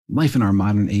Life in our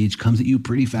modern age comes at you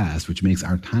pretty fast, which makes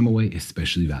our time away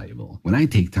especially valuable. When I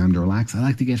take time to relax, I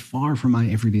like to get far from my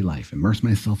everyday life, immerse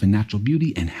myself in natural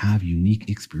beauty, and have unique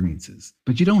experiences.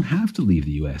 But you don't have to leave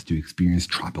the U.S. to experience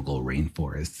tropical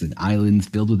rainforests and islands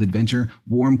filled with adventure,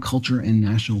 warm culture, and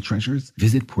national treasures.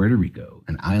 Visit Puerto Rico,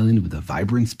 an island with a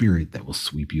vibrant spirit that will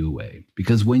sweep you away.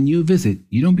 Because when you visit,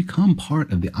 you don't become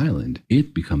part of the island,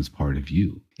 it becomes part of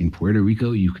you. In Puerto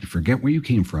Rico, you can forget where you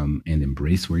came from and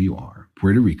embrace where you are.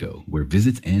 Puerto Rico, where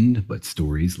visits end, but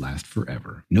stories last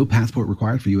forever. No passport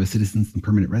required for U.S. citizens and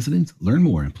permanent residents. Learn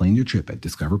more and plan your trip at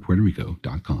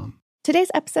discoverpuertorico.com.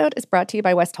 Today's episode is brought to you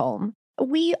by Westholme.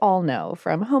 We all know,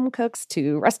 from home cooks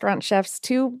to restaurant chefs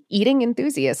to eating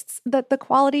enthusiasts, that the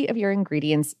quality of your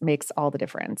ingredients makes all the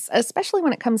difference, especially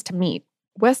when it comes to meat.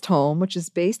 Westholme, which is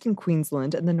based in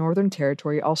Queensland in the Northern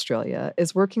Territory, Australia,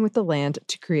 is working with the land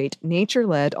to create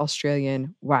nature-led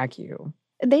Australian Wagyu.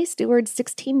 They steward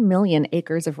 16 million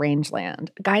acres of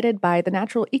rangeland, guided by the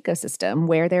natural ecosystem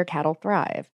where their cattle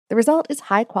thrive. The result is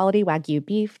high-quality Wagyu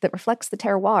beef that reflects the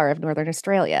terroir of Northern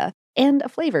Australia and a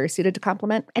flavor suited to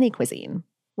complement any cuisine.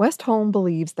 Westholme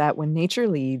believes that when nature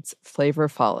leads, flavor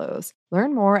follows.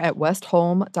 Learn more at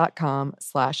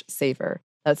westholme.com/savor.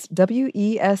 That's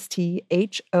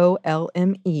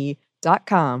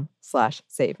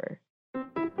WESTHOLME.com/savor.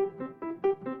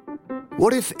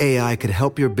 What if AI could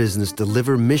help your business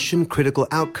deliver mission-critical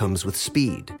outcomes with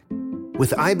speed?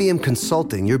 With IBM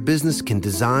Consulting, your business can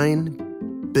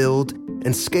design, build,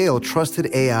 and scale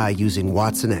trusted AI using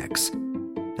watsonx,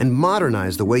 and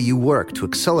modernize the way you work to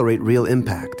accelerate real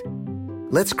impact.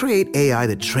 Let's create AI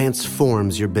that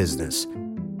transforms your business.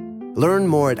 Learn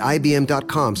more at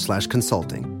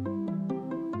ibm.com/consulting.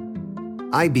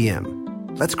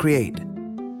 IBM. Let's create.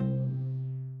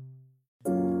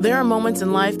 There are moments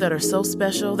in life that are so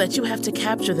special that you have to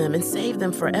capture them and save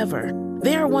them forever.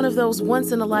 They are one of those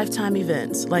once-in-a-lifetime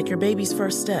events, like your baby's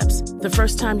first steps, the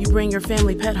first time you bring your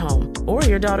family pet home, or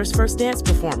your daughter's first dance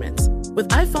performance. With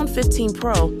iPhone 15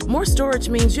 Pro, more storage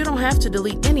means you don't have to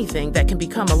delete anything that can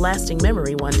become a lasting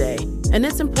memory one day. And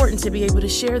it's important to be able to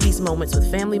share these moments with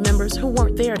family members who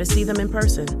weren't there to see them in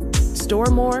person. Store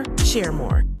more, share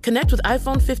more. Connect with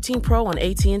iPhone 15 Pro on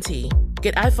AT&T.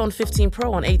 Get iPhone 15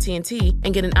 Pro on AT&T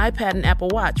and get an iPad and Apple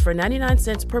Watch for 99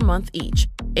 cents per month each.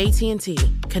 AT&T.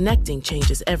 Connecting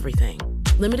changes everything.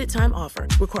 Limited time offer.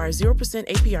 Requires 0%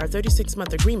 APR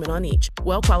 36-month agreement on each.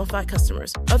 Well-qualified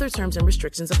customers. Other terms and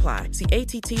restrictions apply. See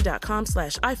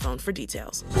att.com/iPhone for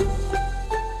details.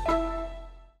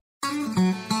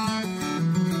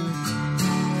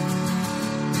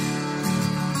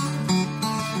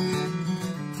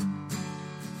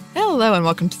 Hello and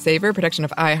welcome to Savor, production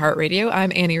of iHeartRadio.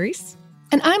 I'm Annie Reese.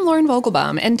 And I'm Lauren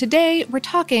Vogelbaum, and today we're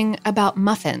talking about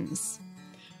muffins.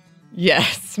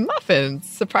 Yes, muffins.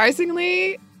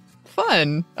 Surprisingly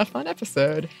fun. A fun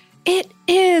episode. It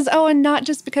is. Oh, and not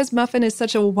just because muffin is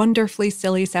such a wonderfully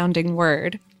silly-sounding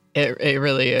word. It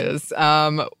really is.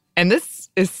 And this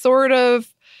is sort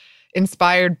of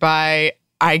inspired by,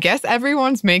 I guess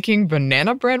everyone's making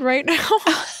banana bread right now.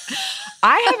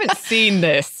 I haven't seen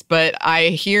this, but I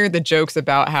hear the jokes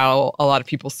about how a lot of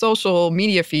people's social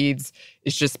media feeds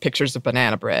is just pictures of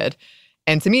banana bread.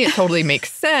 And to me, it totally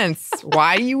makes sense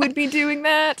why you would be doing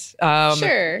that.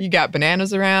 Sure. You got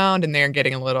bananas around and they're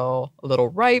getting a little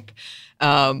ripe.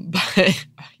 But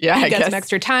yeah, you got some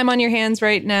extra time on your hands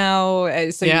right now.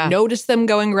 So you notice them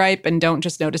going ripe and don't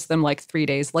just notice them like 3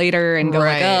 days later and go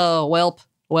like, oh, welp,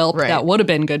 that would have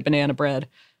been good banana bread.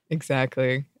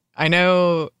 Exactly. I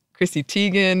know Chrissy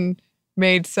Teigen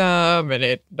made some and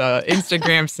it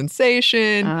Instagram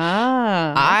sensation. Okay.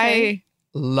 I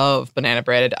love banana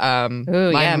bread.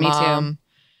 My mom,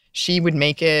 she would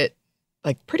make it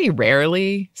like pretty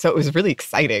rarely, so it was really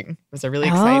exciting. It was a really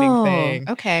exciting thing.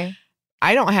 Okay.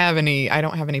 I don't have any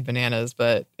bananas,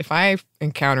 but if I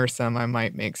encounter some, I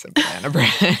might make some banana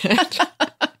bread.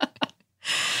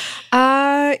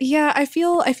 Yeah, I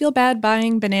feel bad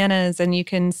buying bananas, and you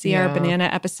can see our banana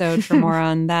episode for more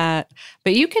on that.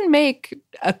 But you can make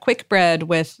a quick bread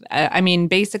with,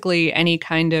 basically any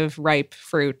kind of ripe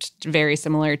fruit, very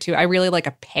similar to, I really like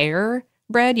a pear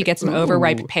bread. You get some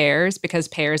overripe pears, because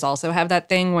pears also have that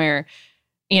thing where,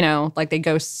 like they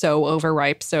go so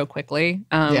overripe so quickly.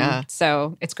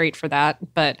 So it's great for that.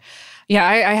 But yeah,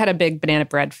 I had a big banana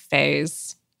bread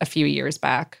phase a few years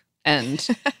back. And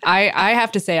I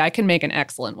have to say, I can make an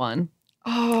excellent one.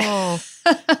 Oh,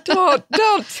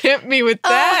 don't tempt me with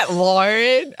that,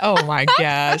 Lauren. Oh my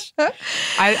gosh.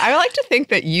 I like to think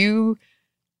that you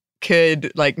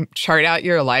could like chart out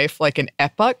your life like an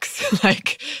epochs,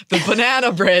 like the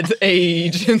banana bread's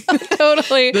age and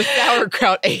Totally. the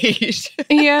sauerkraut age.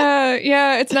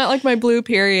 Yeah. It's not like my blue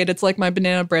period. It's like my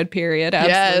banana bread period.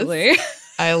 Absolutely.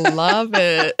 Yes, I love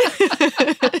it.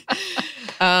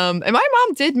 And my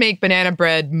mom did make banana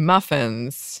bread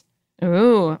muffins.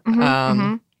 Ooh.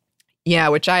 Yeah,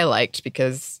 which I liked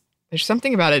because there's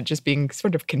something about it just being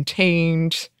sort of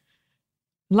contained,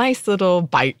 nice little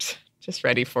bite. Just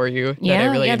ready for you. Yeah, that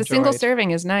I really the enjoyed. single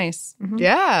serving is nice.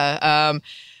 Yeah.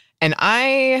 And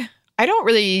I don't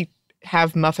really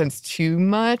have muffins too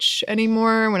much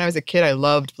anymore. When I was a kid, I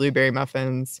loved blueberry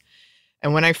muffins.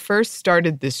 And when I first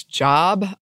started this job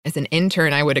as an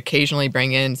intern, I would occasionally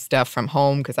bring in stuff from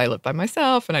home because I live by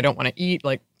myself and I don't want to eat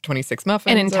like 26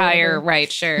 muffins. An entire,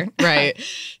 right, sure. Right.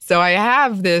 So I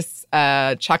have this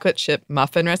chocolate chip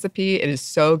muffin recipe. It is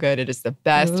so good. It is the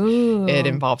best. Ooh. It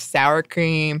involves sour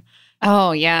cream.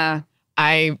 Oh, yeah.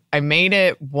 I made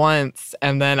it once,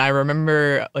 and then I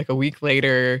remember like a week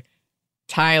later,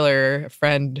 Tyler, a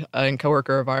friend and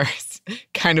coworker of ours,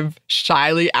 kind of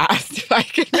shyly asked if I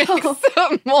could make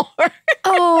some more.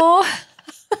 Oh.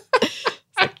 It's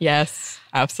like, yes,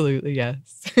 absolutely,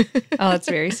 yes. Oh, that's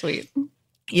very sweet.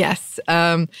 Yes.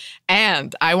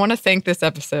 And I want to thank this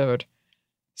episode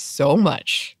so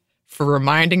much for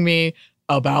reminding me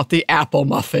about the apple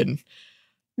muffin.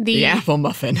 The apple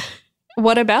muffin.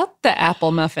 What about the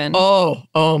apple muffin?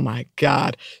 Oh my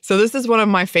God. So this is one of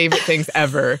my favorite things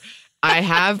ever. I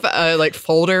have a like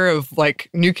folder of like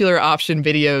nuclear option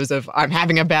videos of I'm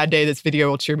having a bad day. This video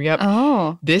will cheer me up.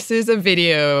 Oh. This is a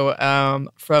video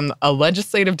from a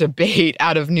legislative debate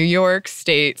out of New York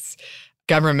State's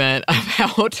government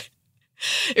about,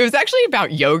 it was actually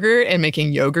about yogurt and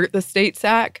making yogurt the state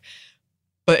sack.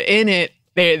 But in it,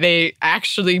 they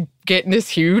actually get in this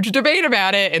huge debate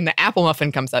about it, and the apple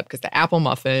muffin comes up because the apple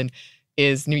muffin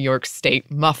is New York State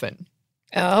muffin.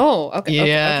 Oh, okay.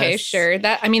 Yes. Okay, sure.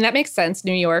 That makes sense.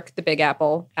 New York, the Big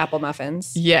Apple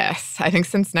muffins. Yes, I think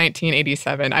since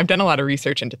 1987. I've done a lot of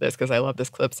research into this because I love this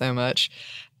clip so much.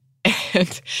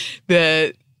 And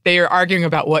they are arguing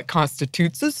about what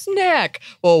constitutes a snack.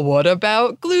 Well, what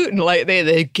about gluten? Like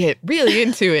they get really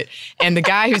into it. And the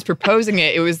guy who's proposing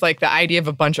it was like the idea of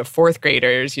a bunch of fourth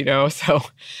graders, you know. So,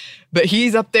 but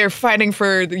he's up there fighting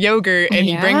for the yogurt, and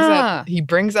he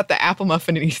brings up the apple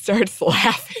muffin, and he starts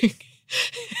laughing,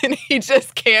 and he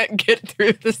just can't get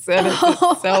through the sentence.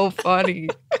 It's so funny.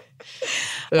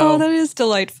 Oh, that is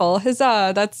delightful.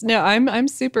 Huzzah! I'm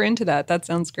super into that. That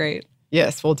sounds great.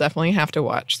 Yes, we'll definitely have to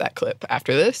watch that clip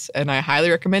after this, and I highly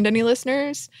recommend any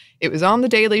listeners. It was on The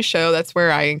Daily Show. That's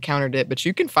where I encountered it, but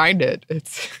you can find it.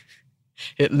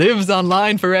 It lives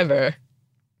online forever.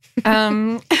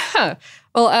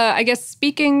 Well, I guess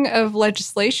speaking of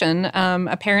legislation,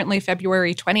 apparently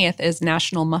February 20th is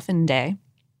National Muffin Day.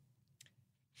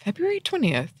 February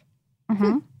 20th?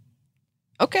 Mm-hmm.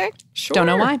 Okay, sure. Don't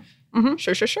know why. Mm-hmm.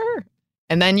 Sure.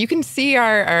 And then you can see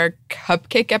our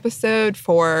cupcake episode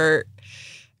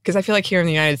because I feel like here in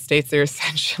the United States, they're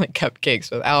essentially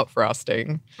cupcakes without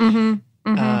frosting.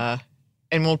 Mm-hmm. Mm-hmm.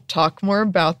 And we'll talk more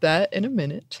about that in a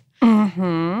minute.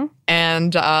 Mm-hmm.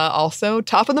 And also,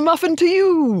 Top of the Muffin to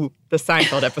You, the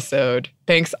Seinfeld episode.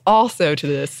 Thanks also to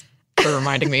this for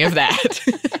reminding me of that.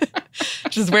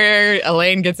 Which is where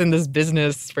Elaine gets in this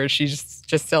business where she's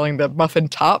just selling the muffin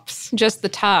tops. Just the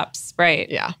tops, right.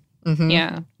 Yeah. Mm-hmm.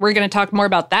 Yeah. We're going to talk more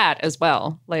about that as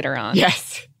well later on.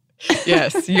 Yes.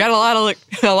 You got a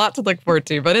lot to look forward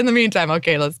to. But in the meantime,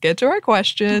 okay, let's get to our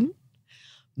question.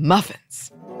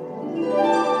 Muffins.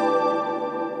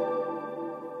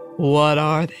 What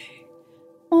are they?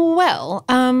 Well,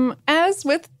 as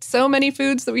with so many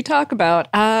foods that we talk about,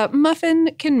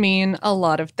 muffin can mean a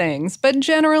lot of things. But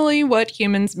generally what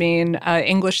humans mean,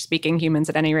 English-speaking humans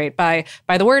at any rate, by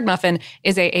the word muffin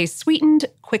is a sweetened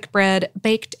quick bread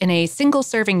baked in a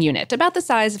single-serving unit, about the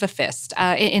size of a fist,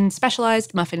 in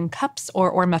specialized muffin cups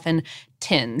or muffin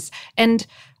tins. And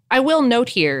I will note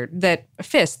here that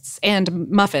fists and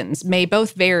muffins may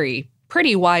both vary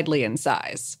pretty widely in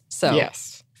size. So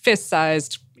yes.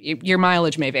 Fist-sized, your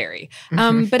mileage may vary.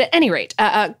 But at any rate,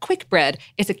 quick bread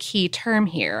is a key term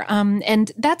here.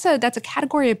 And that's a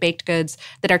category of baked goods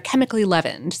that are chemically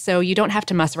leavened. So you don't have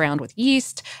to mess around with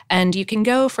yeast, and you can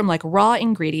go from like raw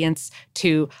ingredients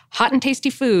to hot and tasty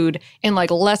food in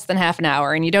like less than half an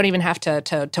hour. And you don't even have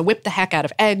to whip the heck out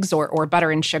of eggs or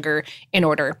butter and sugar in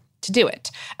order to do it.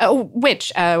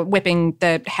 Whipping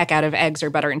the heck out of eggs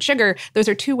or butter and sugar, those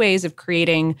are two ways of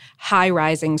creating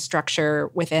high-rising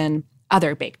structure within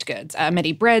other baked goods.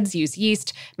 Many breads use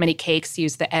yeast. Many cakes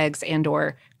use the eggs and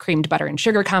or creamed butter and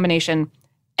sugar combination.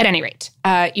 At any rate,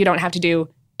 you don't have to do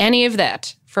any of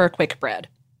that for a quick bread.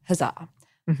 Huzzah.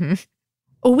 Mm-hmm.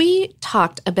 We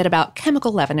talked a bit about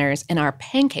chemical leaveners in our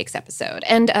pancakes episode,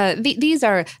 and these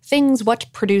are things what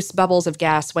produce bubbles of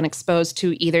gas when exposed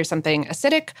to either something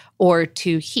acidic or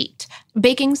to heat.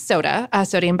 Baking soda,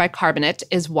 sodium bicarbonate,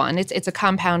 is one. It's a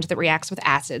compound that reacts with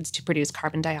acids to produce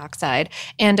carbon dioxide,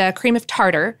 and cream of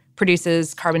tartar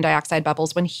produces carbon dioxide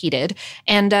bubbles when heated,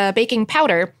 and baking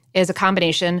powder is a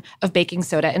combination of baking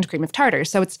soda and cream of tartar.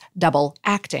 So it's double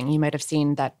acting. You might have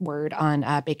seen that word on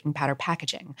baking powder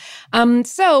packaging.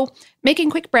 So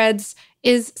making quick breads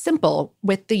is simple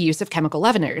with the use of chemical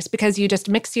leaveners because you just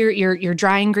mix your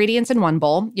dry ingredients in one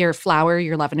bowl, your flour,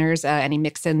 your leaveners, any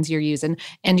mix-ins you're using,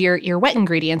 and your wet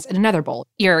ingredients in another bowl.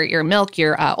 Your milk,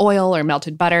 your oil or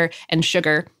melted butter, and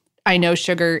sugar. I know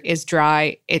sugar is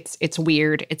dry. It's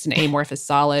weird. It's an amorphous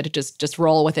solid. Just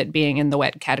roll with it being in the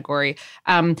wet category.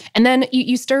 And then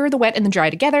you stir the wet and the dry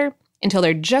together until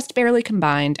they're just barely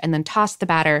combined, and then toss the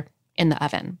batter in the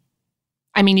oven.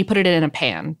 I mean, you put it in a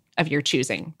pan of your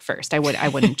choosing first. I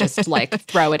wouldn't just like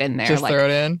throw it in there. Just like throw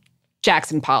it in?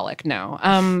 Jackson Pollock, no.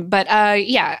 But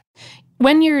yeah,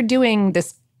 when you're doing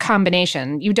this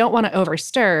combination, you don't want to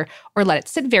overstir or let it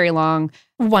sit very long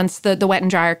once the wet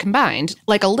and dry are combined.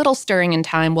 Like a little stirring in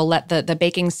time will let the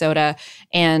baking soda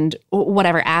and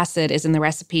whatever acid is in the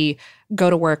recipe go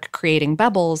to work creating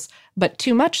bubbles, but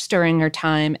too much stirring or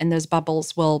time and those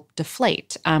bubbles will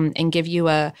deflate and give you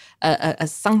a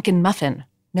sunken muffin.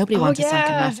 Nobody wants a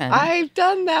sunken muffin. I've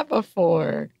done that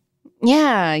before.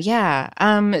 Yeah.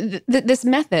 This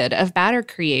method of batter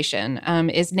creation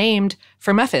is named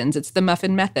for muffins. It's the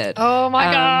muffin method. Oh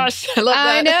my gosh. I love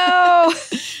that. I know.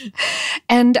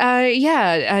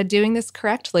 And doing this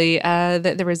correctly,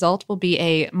 the result will be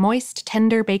a moist,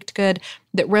 tender baked good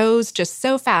that rose just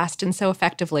so fast and so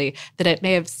effectively that it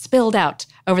may have spilled out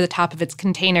over the top of its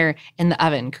container in the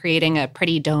oven, creating a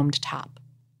pretty domed top.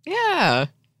 Yeah.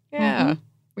 Mm-hmm.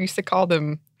 We used to call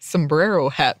them sombrero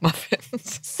hat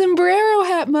muffins. Sombrero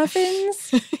hat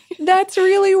muffins? That's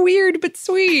really weird but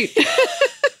sweet.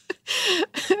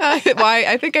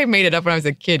 I think I made it up when I was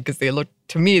a kid because they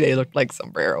looked like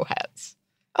sombrero hats.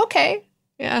 Okay.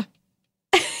 Yeah.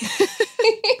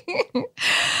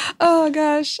 Oh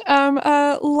gosh.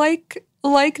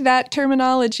 Like that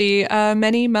terminology,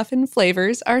 many muffin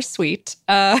flavors are sweet.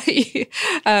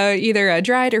 Either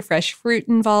dried or fresh fruit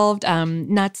involved,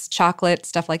 nuts, chocolate,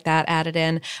 stuff like that added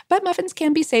in. But muffins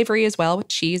can be savory as well with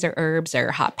cheese or herbs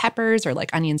or hot peppers or like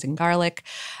onions and garlic.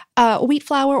 Wheat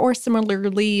flour or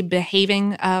similarly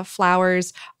behaving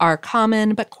flours are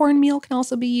common, but cornmeal can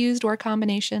also be used or a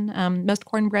combination. Most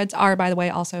cornbreads are, by the way,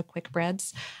 also quick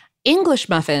breads. English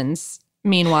muffins,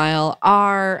 meanwhile,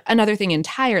 are another thing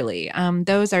entirely.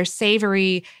 Those are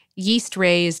savory,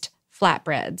 yeast-raised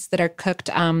flatbreads that are cooked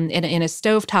in a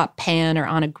stovetop pan or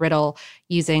on a griddle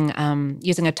using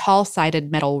a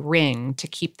tall-sided metal ring to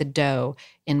keep the dough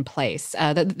in place.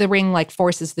 The ring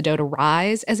forces the dough to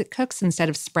rise as it cooks instead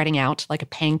of spreading out like a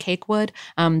pancake would,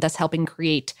 thus helping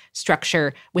create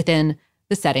structure within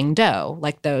the setting dough,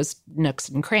 like those nooks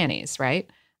and crannies, right?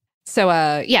 So,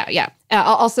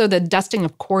 also, the dusting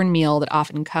of cornmeal that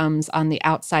often comes on the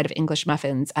outside of English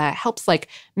muffins helps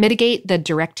mitigate the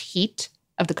direct heat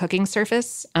of the cooking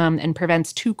surface and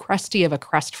prevents too crusty of a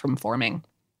crust from forming.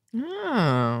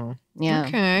 Oh, yeah.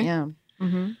 Okay. Yeah.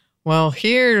 Mm-hmm. Well,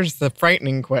 here's the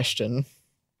frightening question.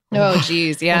 Oh,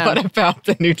 geez, yeah. What about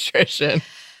the nutrition?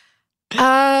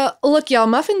 Look, y'all,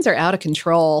 muffins are out of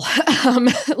control.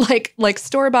 Like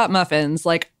store-bought muffins,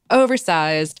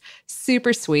 oversized,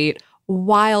 super sweet,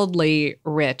 wildly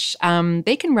rich.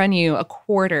 They can run you a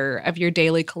quarter of your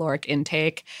daily caloric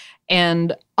intake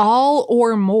and all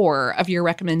or more of your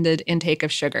recommended intake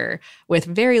of sugar with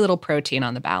very little protein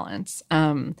on the balance.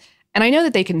 And I know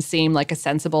that they can seem like a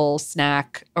sensible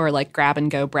snack or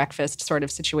grab-and-go breakfast sort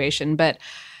of situation, but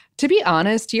to be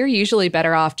honest, you're usually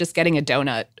better off just getting a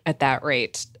donut at that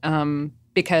rate.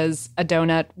 Because a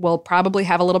donut will probably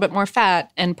have a little bit more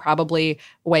fat and probably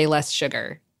way less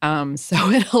sugar.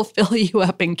 So it'll fill you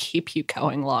up and keep you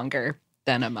going longer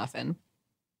than a muffin.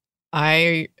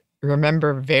 I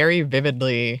remember very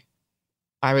vividly,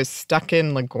 I was stuck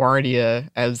in LaGuardia,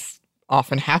 as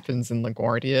often happens in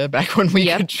LaGuardia, back when we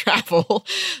could travel.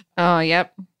 Oh,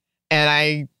 yep. And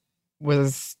I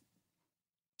was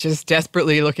just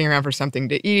desperately looking around for something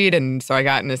to eat. And so I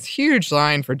got in this huge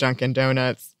line for Dunkin'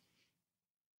 Donuts.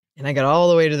 And I got all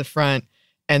the way to the front,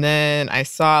 and then I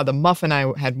saw the muffin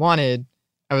I had wanted.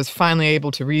 I was finally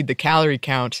able to read the calorie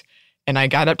count, and I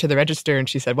got up to the register, and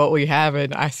she said, "What will you have?"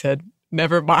 And I said,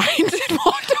 "Never mind," and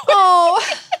walked away. Oh.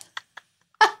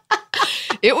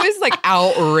 It was like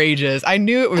outrageous. I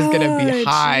knew it was going to be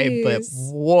high, but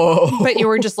whoa. But you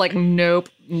were just like, nope.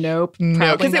 No,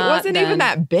 because it wasn't even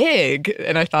that big.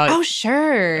 And I thought, oh,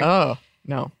 sure. Oh,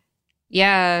 no.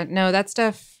 Yeah, no, that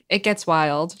stuff, it gets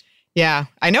wild. Yeah.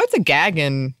 I know it's a gag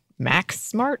in Max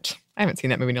Smart. I haven't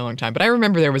seen that movie in a long time, but I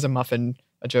remember there was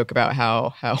a joke about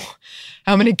how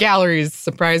many calories,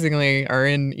 surprisingly, are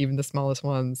in even the smallest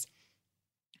ones.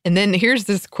 And then here's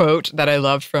this quote that I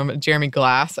loved from Jeremy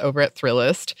Glass over at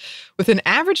Thrillist. With an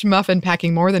average muffin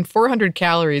packing more than 400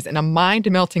 calories and a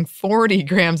mind-melting 40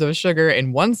 grams of sugar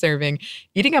in one serving,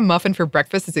 eating a muffin for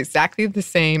breakfast is exactly the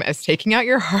same as taking out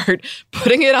your heart,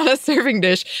 putting it on a serving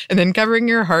dish, and then covering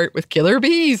your heart with killer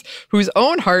bees, whose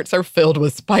own hearts are filled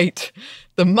with spite.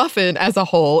 The muffin as a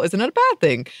whole isn't a bad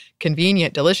thing.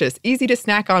 Convenient, delicious, easy to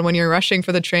snack on when you're rushing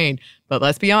for the train. But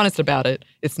let's be honest about it.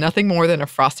 It's nothing more than a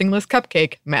frostingless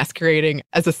cupcake masquerading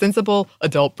as a sensible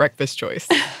adult breakfast choice.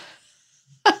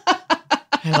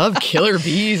 I love killer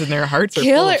bees and their hearts are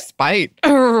full of spite.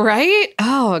 Right?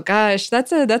 Oh gosh,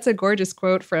 that's a gorgeous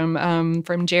quote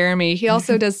from Jeremy. He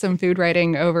also does some food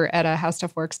writing over at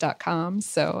howstuffworks.com.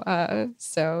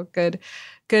 So good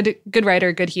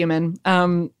writer, good human.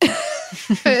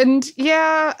 And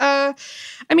yeah,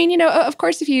 I mean, of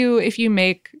course, if you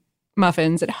make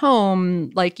muffins at home,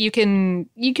 like you can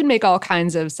make all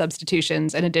kinds of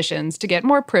substitutions and additions to get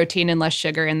more protein and less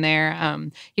sugar in there.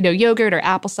 Yogurt or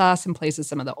applesauce in place of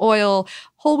some of the oil,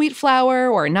 whole wheat flour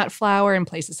or nut flour in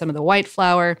place of some of the white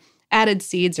flour, added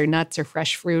seeds or nuts or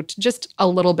fresh fruit, just a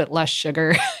little bit less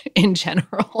sugar in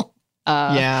general.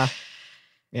 Yeah.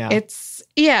 I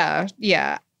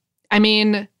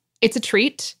mean, it's a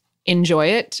treat. Enjoy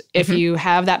it. If you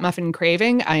have that muffin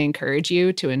craving, I encourage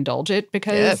you to indulge it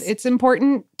because it's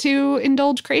important to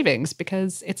indulge cravings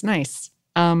because it's nice.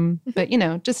 But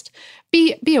just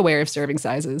be aware of serving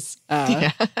sizes.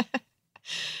 Yeah.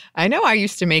 I know I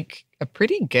used to make a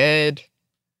pretty good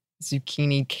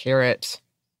zucchini carrot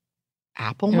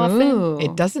apple muffin. Ooh.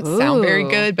 It doesn't sound very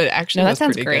good, but actually that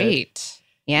sounds pretty great.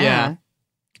 Good. Yeah.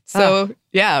 So,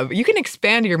 you can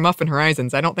expand your muffin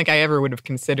horizons. I don't think I ever would have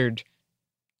considered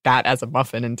that as a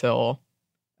muffin until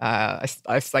I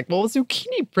was like, well,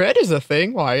 zucchini bread is a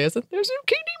thing. Why isn't there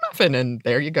zucchini muffin? And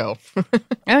there you go.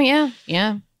 Oh, yeah.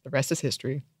 Yeah. The rest is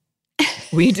history.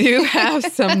 We do have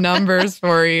some numbers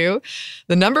for you.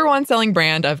 The number one selling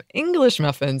brand of English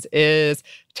muffins is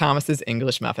Thomas's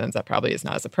English Muffins. That probably is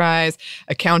not a surprise,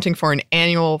 accounting for an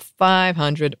annual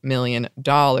 $500 million.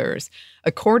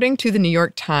 According to the New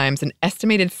York Times, an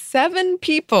estimated 7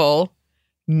 people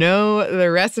know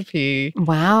the recipe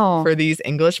for these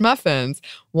English muffins.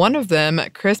 One of them,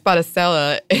 Chris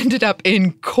Botticella, ended up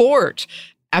in court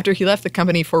after he left the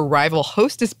company for rival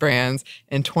Hostess brands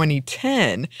in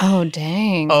 2010. Oh,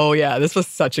 dang. Oh, yeah. This was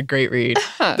such a great read.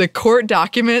 The court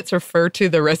documents refer to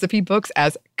the recipe books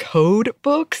as code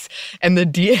books, and they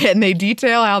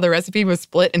detail how the recipe was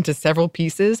split into several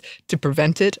pieces to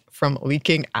prevent it from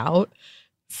leaking out.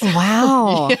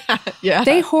 Wow. Yeah.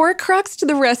 They Horcruxed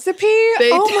the recipe?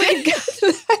 My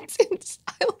God.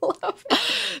 I love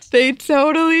it. They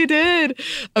totally did.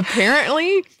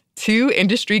 Apparently, 2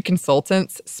 industry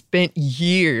consultants spent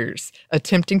years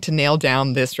attempting to nail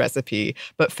down this recipe,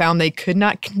 but found they could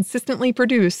not consistently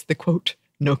produce the, quote,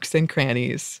 nooks and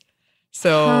crannies.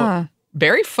 So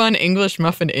very fun English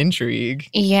muffin intrigue.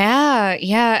 Yeah.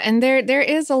 And there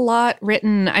is a lot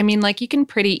written. I mean, like, you can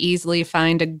pretty easily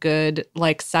find a good,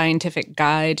 like, scientific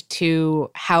guide to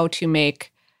how to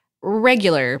make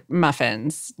regular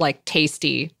muffins, like,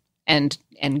 tasty and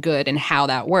good and how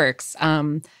that works.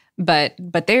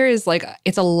 But there is, like,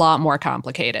 it's a lot more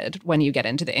complicated when you get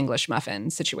into the English muffin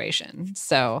situation.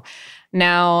 So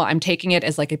now I'm taking it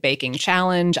as, like, a baking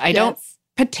challenge. I don't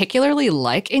particularly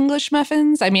like English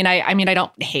muffins. I mean, I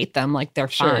don't hate them. Like, they're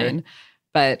fine.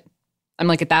 But I'm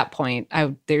like, at that point,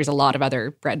 there's a lot of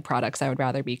other bread products I would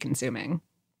rather be consuming.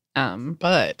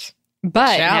 But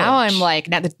now I'm like,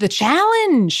 now the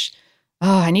challenge.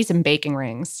 Oh, I need some baking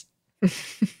rings.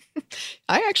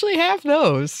 I actually have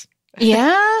those.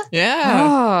 Yeah?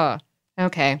 Yeah. Oh,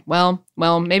 okay. Well,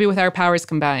 maybe with our powers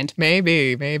combined.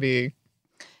 Maybe.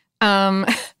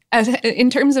 In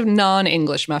terms of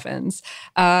non-English muffins,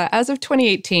 as of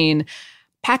 2018,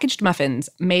 packaged muffins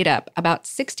made up about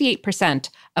 68%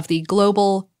 of the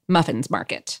global muffins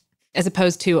market, as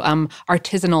opposed to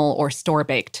artisanal or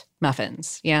store-baked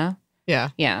muffins. Yeah?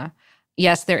 Yeah.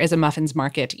 Yes, there is a muffins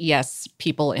market. Yes,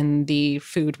 people in the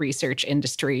food research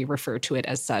industry refer to it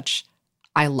as such.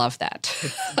 I love that.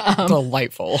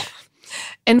 Delightful.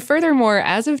 And furthermore,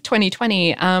 as of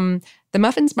 2020, the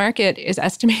muffins market is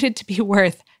estimated to be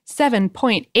worth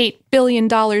 $7.8 billion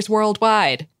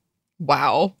worldwide.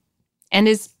 Wow. And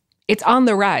it's on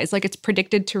the rise. Like, it's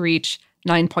predicted to reach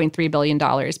 $9.3 billion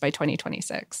by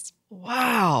 2026.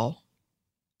 Wow.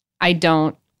 I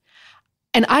don't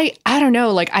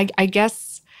know, like, I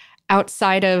guess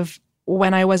outside of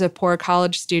when I was a poor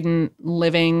college student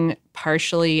living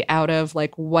partially out of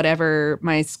like whatever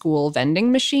my school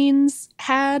vending machines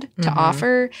had to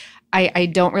offer, I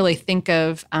don't really think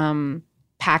of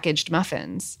packaged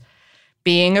muffins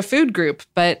being a food group,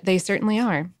 but they certainly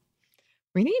are.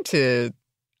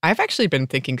 I've actually been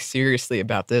thinking seriously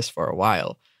about this for a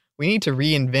while. We need to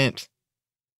reinvent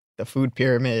the food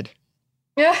pyramid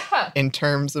in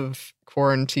terms of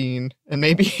quarantine. And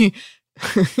maybe,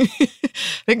 I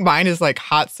think mine is like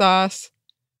hot sauce,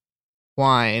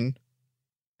 wine.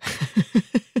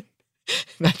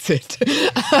 That's it.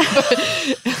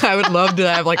 I would love to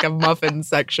have like a muffin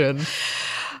section.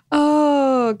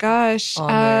 Oh, gosh.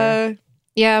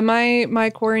 Yeah,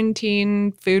 my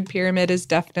quarantine food pyramid is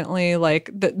definitely like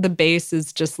the base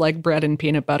is just like bread and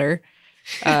peanut butter.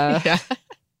 Yeah.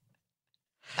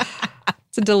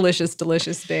 It's a delicious,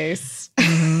 delicious base.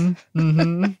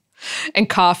 And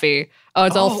coffee. Oh,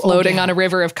 it's all floating on a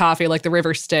river of coffee like the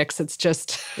river Styx. It's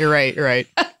just... You're right.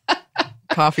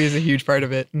 Coffee is a huge part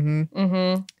of it.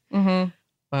 Wow.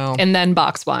 And then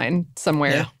box wine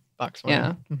somewhere. Yeah, box wine.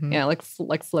 Yeah, yeah, like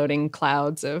floating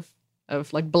clouds of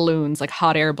like balloons, like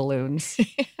hot air balloons.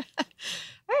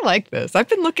 I like this. I've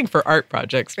been looking for art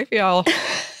projects. Maybe I'll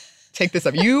take this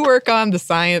up. You work on the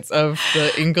science of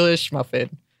the English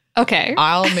muffin. Okay.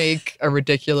 I'll make a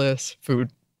ridiculous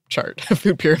food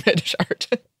pyramid chart.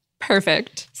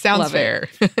 Perfect. Sounds Love fair.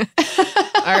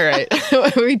 All right.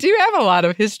 We do have a lot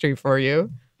of history for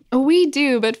you. We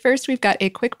do, but first we've got a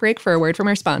quick break for a word from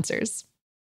our sponsors.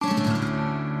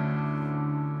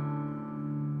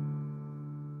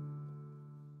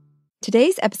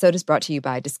 Today's episode is brought to you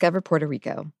by Discover Puerto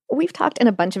Rico. We've talked in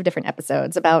a bunch of different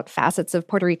episodes about facets of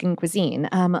Puerto Rican cuisine,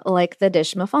 like the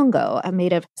dish mofongo,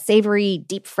 made of savory,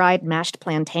 deep-fried mashed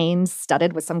plantains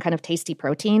studded with some kind of tasty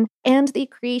protein, and the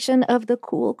creation of the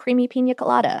cool, creamy pina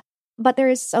colada. But there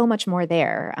is so much more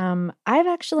there. I've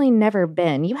actually never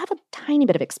been. You have a tiny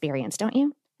bit of experience, don't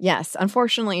you? Yes,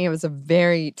 unfortunately, it was a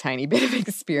very tiny bit of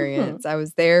experience. I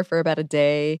was there for about a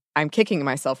day. I'm kicking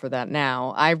myself for that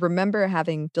now. I remember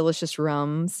having delicious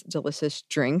rums, delicious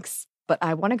drinks, but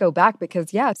I want to go back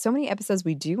because, yeah, so many episodes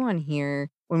we do on here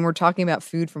when we're talking about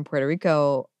food from Puerto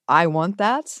Rico. I want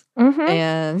that,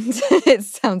 and it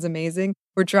sounds amazing.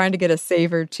 We're trying to get a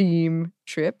Savor team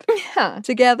trip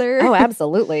together. Oh,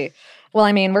 absolutely. Well,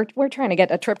 I mean, we're trying to get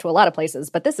a trip to a lot of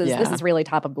places, but this is really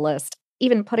top of the list.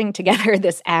 Even putting together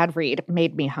this ad read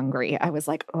made me hungry. I was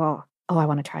like, oh, I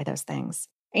want to try those things.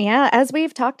 Yeah, as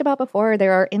we've talked about before,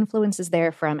 there are influences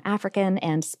there from African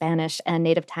and Spanish and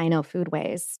native Taino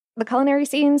foodways. The culinary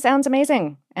scene sounds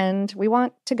amazing, and we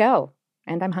want to go.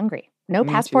 And I'm hungry. No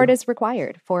passport is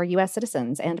required for U.S.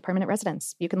 citizens and permanent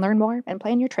residents. You can learn more and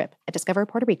plan your trip at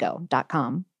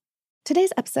discoverpuertorico.com.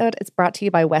 Today's episode is brought to you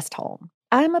by Westholme.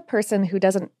 I'm a person who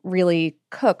doesn't really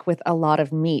cook with a lot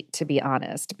of meat, to be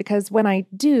honest, because when I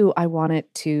do, I want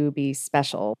it to be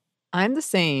special. I'm the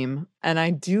same, and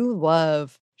I do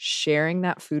love sharing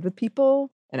that food with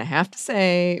people. And I have to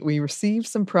say, we received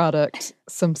some product,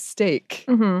 some steak,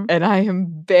 and I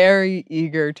am very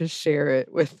eager to share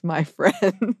it with my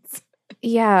friends.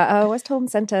 Yeah, Westholme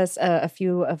sent us a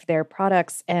few of their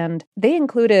products, and they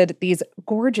included these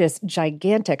gorgeous,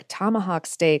 gigantic tomahawk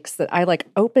steaks that I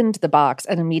opened the box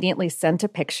and immediately sent a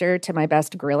picture to my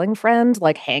best grilling friend,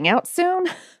 hang out soon.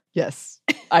 Yes,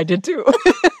 I did too.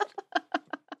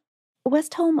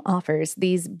 Westholme offers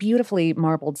these beautifully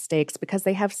marbled steaks because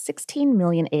they have 16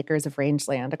 million acres of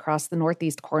rangeland across the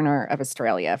northeast corner of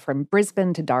Australia, from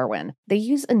Brisbane to Darwin. They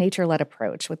use a nature-led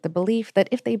approach with the belief that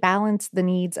if they balance the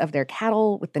needs of their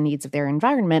cattle with the needs of their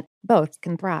environment, both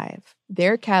can thrive.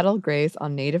 Their cattle graze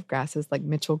on native grasses like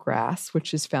Mitchell grass,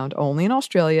 which is found only in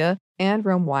Australia, and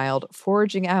roam wild,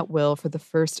 foraging at will for the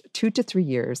first 2 to 3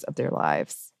 years of their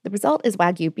lives. The result is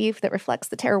Wagyu beef that reflects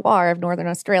the terroir of Northern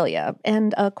Australia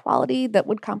and a quality that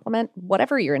would complement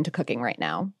whatever you're into cooking right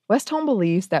now. Westholme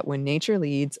believes that when nature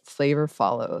leads, flavor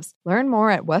follows. Learn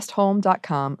more at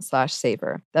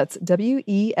westholme.com/savor. That's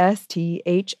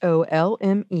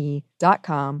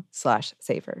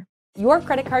WESTHOLME.com/savor. Your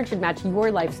credit card should match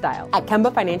your lifestyle. At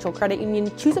Kemba Financial Credit Union,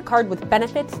 choose a card with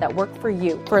benefits that work for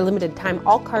you. For a limited time,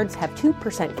 all cards have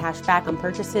 2% cash back on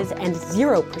purchases and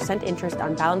 0% interest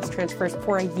on balance transfers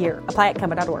for a year. Apply at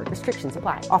Kemba.org. Restrictions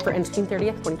apply. Offer ends June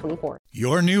 30th, 2024.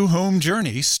 Your new home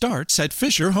journey starts at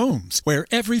Fisher Homes, where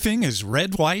everything is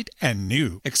red, white, and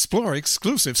new. Explore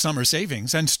exclusive summer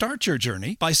savings and start your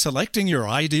journey by selecting your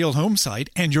ideal home site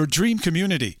and your dream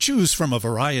community. Choose from a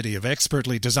variety of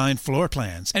expertly designed floor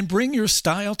plans and bring your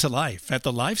style to life at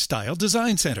the Lifestyle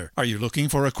Design Center. Are you looking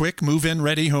for a quick move-in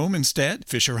ready home instead?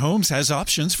 Fisher Homes has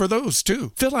options for those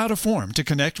too. Fill out a form to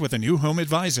connect with a new home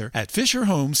advisor at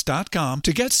fisherhomes.com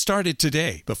to get started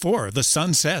today before the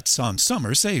sun sets on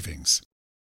summer savings.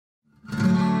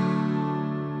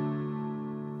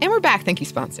 And we're back. Thank you,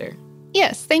 sponsor.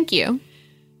 Yes, thank you.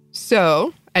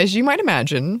 So, as you might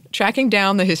imagine, tracking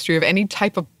down the history of any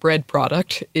type of bread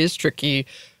product is tricky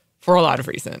for a lot of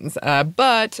reasons.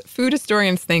 But food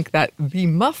historians think that the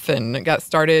muffin got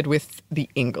started with the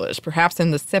English, perhaps in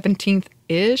the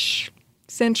 17th-ish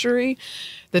century.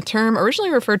 The term originally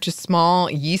referred to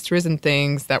small yeast-risen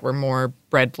things that were more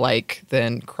bread-like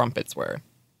than crumpets were.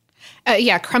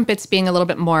 Crumpets being a little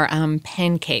bit more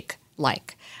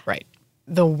pancake-like. Right.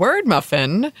 The word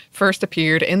muffin first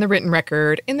appeared in the written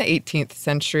record in the 18th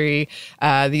century.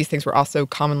 These things were also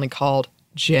commonly called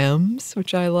gems,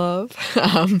 which I love.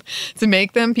 To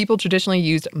make them, people traditionally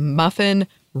used muffin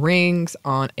rings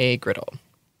on a griddle.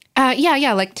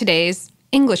 Like today's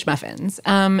English muffins.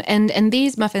 And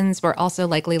these muffins were also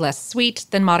likely less sweet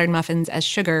than modern muffins, as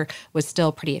sugar was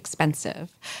still pretty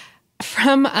expensive.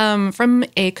 From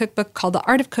a cookbook called The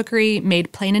Art of Cookery,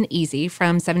 Made Plain and Easy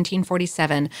from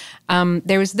 1747,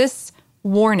 there was this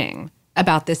warning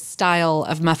about this style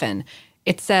of muffin.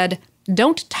 It said,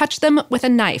 "Don't touch them with a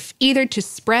knife, either to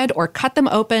spread or cut them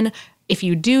open. If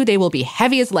you do, they will be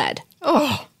heavy as lead."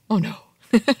 Oh no.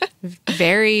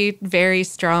 Very, very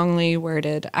strongly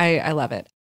worded. I love it.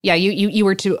 Yeah, you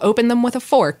were to open them with a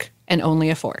fork and only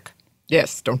a fork.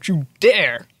 Yes, don't you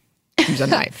dare use a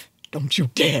knife. Don't you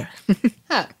dare.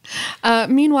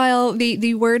 Meanwhile,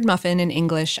 the word muffin in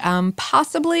English,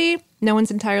 possibly, no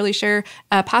one's entirely sure,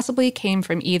 possibly came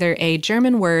from either a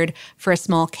German word for a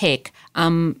small cake,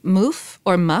 muff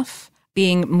or muff,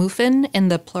 being muffin in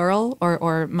the plural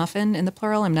or muffin in the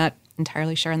plural. I'm not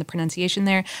entirely sure on the pronunciation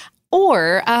there.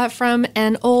 Or from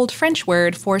an old French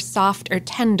word for soft or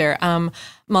tender,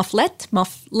 mufflet,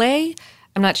 mufflet.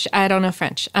 I'm not sure. I don't know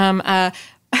French.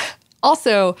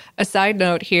 Also, a side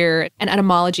note here, an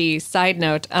etymology side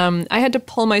note, I had to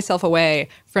pull myself away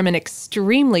from an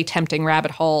extremely tempting rabbit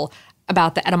hole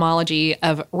about the etymology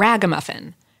of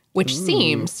ragamuffin, which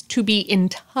seems to be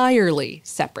entirely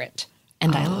separate.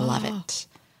 And I love it.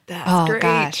 That's great.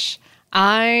 Gosh.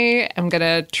 I am going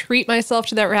to treat myself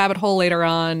to that rabbit hole later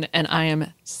on, and I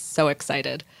am so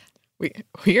excited.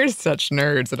 We are such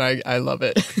nerds, and I love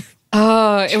it.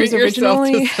 Oh, it was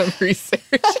originally... Treat yourself to some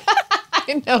research.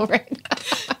 I know, right?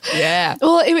 Yeah.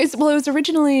 Well, it was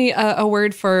originally a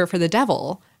word for the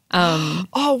devil.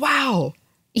 Oh, wow.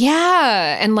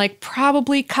 Yeah, and like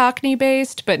probably Cockney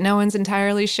based, but no one's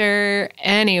entirely sure.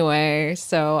 Anyway,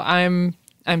 so I'm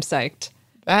psyched.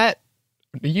 That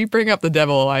you bring up the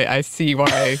devil, I see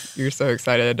why you're so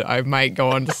excited. I might go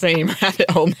on the same rabbit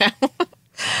hole now.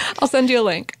 I'll send you a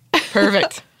link.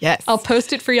 Perfect. Yes. I'll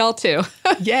post it for y'all too.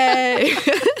 Yay.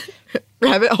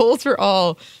 Rabbit holes for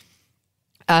all.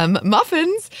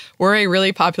 Muffins were a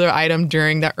really popular item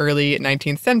during the early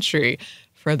 19th century.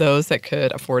 For those that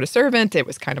could afford a servant, it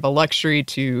was kind of a luxury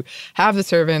to have the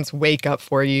servants wake up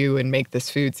for you and make this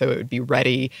food so it would be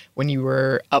ready when you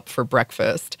were up for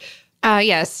breakfast.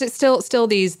 Yes, still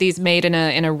these made in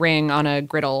a ring on a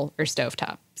griddle or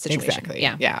stovetop situation. Exactly.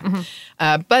 Yeah.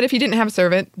 Mm-hmm. But if you didn't have a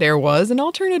servant, there was an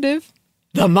alternative: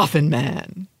 the Muffin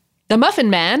Man. The Muffin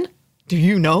Man? Do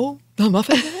you know the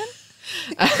Muffin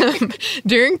Man?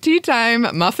 During tea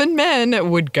time, muffin men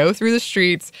would go through the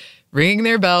streets, ringing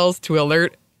their bells to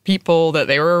alert people that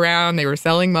they were around. They were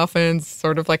selling muffins,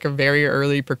 sort of like a very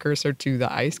early precursor to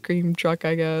the ice cream truck,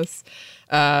 I guess.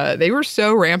 They were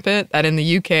so rampant that in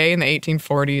the UK in the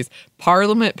 1840s,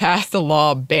 Parliament passed a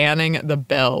law banning the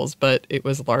bells, but it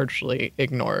was largely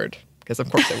ignored because, of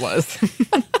course, it was.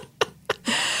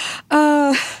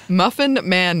 Muffin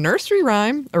Man nursery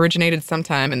rhyme originated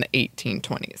sometime in the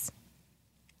 1820s.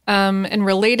 And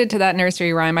related to that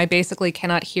nursery rhyme, I basically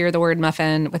cannot hear the word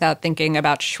muffin without thinking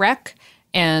about Shrek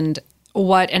and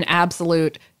what an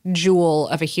absolute jewel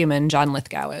of a human John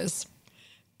Lithgow is.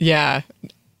 Yeah,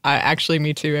 actually,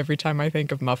 me too. Every time I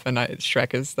think of muffin,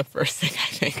 Shrek is the first thing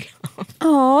I think of.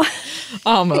 Oh,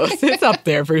 Almost. It's up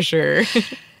there for sure.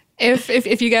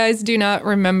 If you guys do not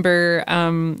remember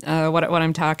what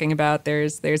I'm talking about,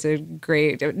 there's a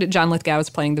great John Lithgow is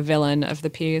playing the villain of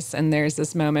the piece, and there's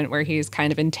this moment where he's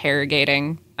kind of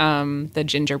interrogating the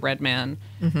gingerbread man,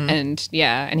 and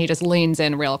he just leans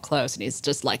in real close, and he's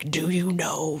just like, "Do you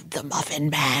know the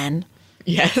Muffin Man?"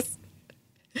 Yes,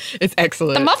 it's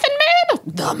excellent. The Muffin Man,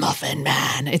 the Muffin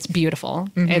Man. It's beautiful.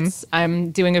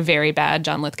 I'm doing a very bad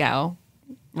John Lithgow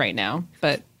right now,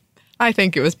 but. I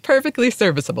think it was perfectly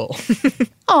serviceable.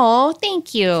 Oh,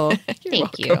 thank you.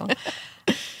 Thank you.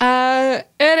 At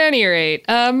any rate,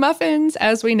 muffins,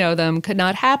 as we know them, could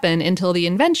not happen until the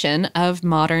invention of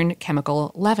modern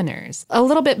chemical leaveners. A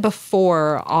little bit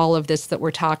before all of this that we're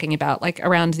talking about, like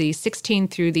around the 16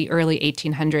 through the early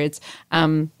 1800s,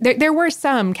 there were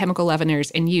some chemical leaveners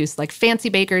in use. Like fancy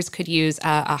bakers could use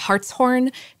a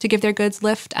hartshorn to give their goods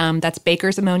lift. That's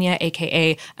baker's ammonia,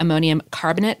 a.k.a. ammonium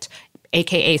carbonate,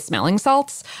 a.k.a. smelling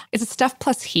salts. It's a stuff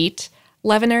plus heat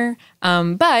leavener,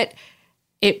 but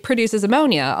it produces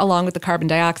ammonia along with the carbon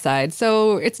dioxide,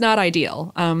 so it's not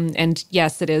ideal. And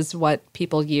yes, it is what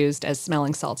people used as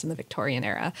smelling salts in the Victorian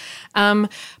era.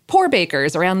 Poor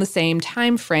bakers around the same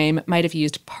time frame might have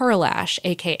used pearl ash,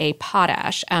 a.k.a.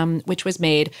 potash, which was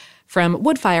made from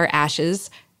wood fire ashes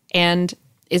and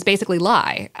is basically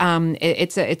lye.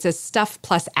 It's a stuff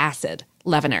plus acid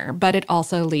leavener, but it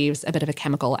also leaves a bit of a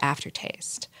chemical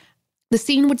aftertaste. The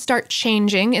scene would start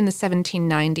changing in the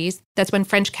 1790s. That's when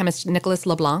French chemist Nicolas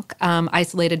Leblanc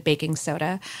isolated baking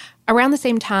soda. Around the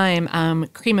same time,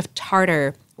 cream of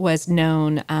tartar was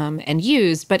known and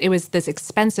used, but it was this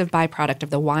expensive byproduct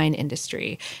of the wine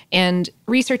industry. And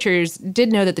researchers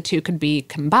did know that the two could be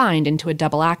combined into a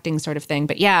double-acting sort of thing.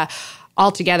 But yeah,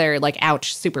 altogether, like,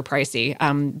 ouch, super pricey.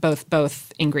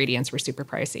 Both ingredients were super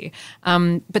pricey.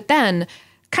 But then,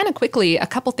 kind of quickly, a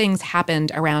couple things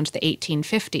happened around the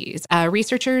 1850s.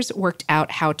 Researchers worked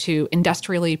out how to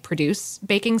industrially produce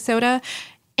baking soda,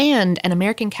 and an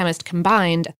American chemist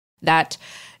combined that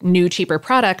new, cheaper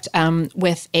product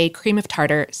with a cream of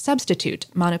tartar substitute,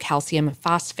 monocalcium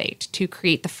phosphate, to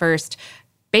create the first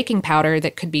baking powder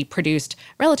that could be produced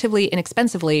relatively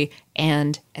inexpensively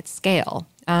and at scale.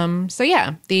 So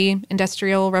yeah, the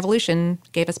Industrial Revolution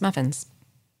gave us muffins.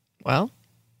 Well,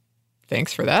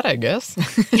 thanks for that, I guess.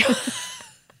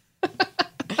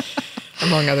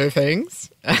 Among other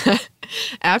things.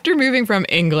 After moving from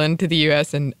England to the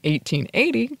U.S. in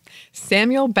 1880,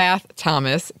 Samuel Bath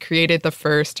Thomas created the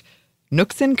first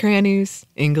Nooks and Crannies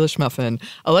English muffin,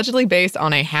 allegedly based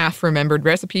on a half-remembered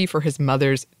recipe for his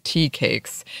mother's tea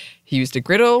cakes. He used a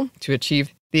griddle to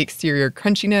achieve the exterior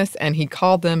crunchiness, and he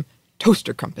called them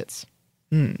toaster crumpets.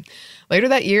 Later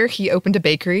that year, he opened a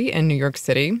bakery in New York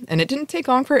City, and it didn't take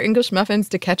long for English muffins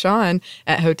to catch on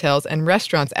at hotels and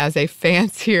restaurants as a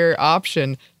fancier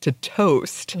option to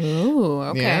toast. Ooh,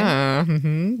 okay. Yeah.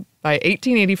 By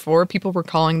 1884, people were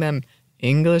calling them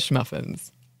English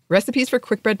muffins. Recipes for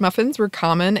quick bread muffins were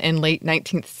common in late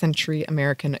 19th century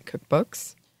American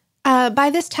cookbooks. By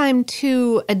this time,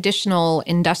 two additional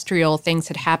industrial things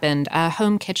had happened.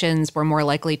 Home kitchens were more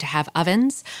likely to have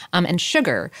ovens, and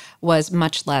sugar was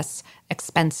much less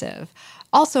expensive.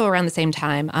 Also around the same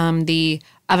time, the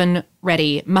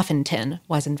oven-ready muffin tin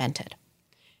was invented.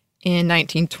 In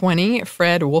 1920,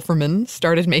 Fred Wolferman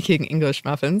started making English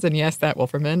muffins. And yes, that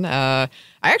Wolferman. I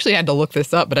actually had to look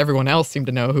this up, but everyone else seemed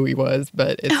to know who he was.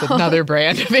 But it's another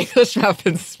brand of English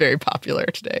muffins. It's very popular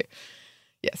today.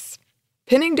 Yes.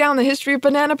 Pinning down the history of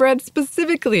banana bread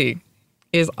specifically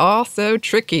is also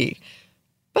tricky.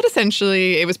 But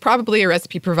essentially, it was probably a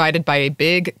recipe provided by a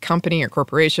big company or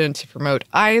corporation to promote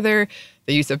either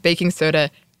the use of baking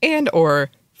soda and or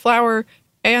flour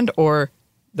and or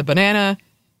the banana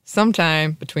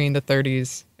sometime between the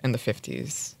 30s and the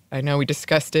 50s. I know we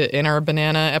discussed it in our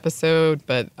banana episode,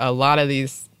 but a lot of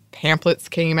these pamphlets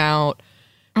came out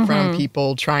from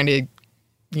people trying to,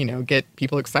 get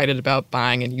people excited about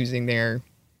buying and using their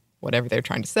whatever they're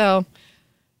trying to sell.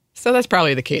 So that's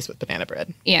probably the case with banana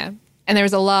bread. Yeah. And there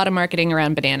was a lot of marketing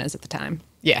around bananas at the time.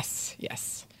 Yes.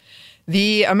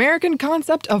 The American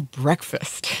concept of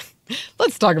breakfast.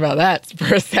 Let's talk about that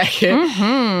for a second.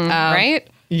 Right?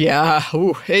 Yeah.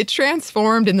 It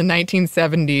transformed in the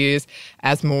 1970s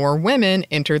as more women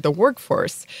entered the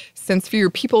workforce. Since fewer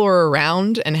people were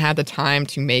around and had the time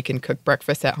to make and cook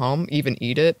breakfast at home, even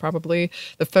eat it probably,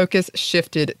 the focus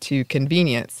shifted to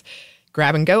convenience.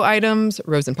 Grab-and-go items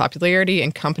rose in popularity,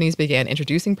 and companies began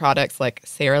introducing products like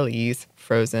Sara Lee's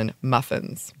frozen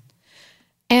muffins.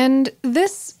 And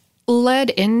this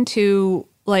led into,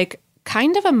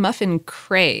 kind of a muffin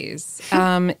craze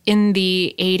in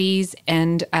the 80s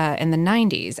and in the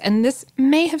 90s. And this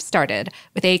may have started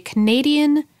with a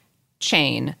Canadian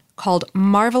chain called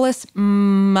Marvelous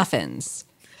Muffins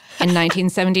in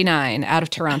 1979 out of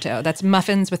Toronto. That's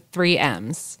muffins with 3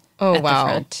 M's. Oh, at wow. the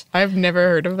front. I've never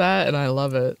heard of that, and I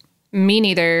love it. Me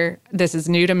neither. This is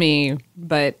new to me,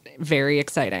 but very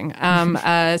exciting.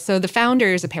 So the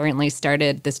founders apparently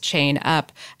started this chain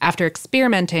up after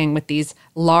experimenting with these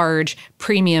large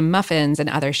premium muffins in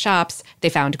other shops. They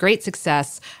found great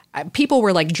success. People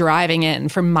were like driving in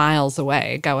from miles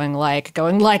away, going like,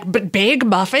 but big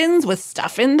muffins with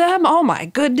stuff in them? Oh my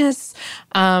goodness.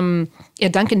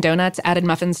 Dunkin' Donuts added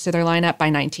muffins to their lineup by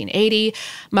 1980.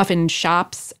 Muffin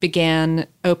shops began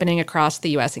opening across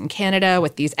the US and Canada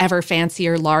with these ever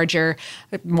fancier, larger,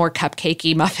 more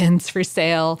cupcakey muffins for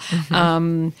sale.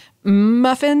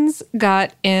 Muffins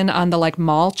got in on the like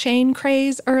mall chain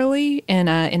craze early in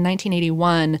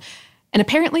 1981. And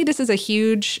apparently this is a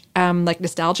huge like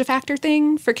nostalgia factor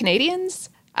thing for Canadians.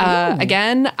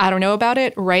 Again, I don't know about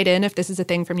it. Write in if this is a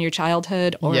thing from your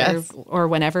childhood or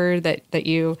whenever that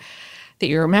you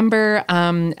remember.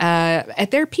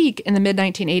 At their peak in the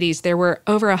mid-1980s, there were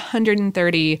over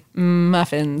 130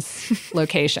 muffins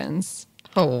locations.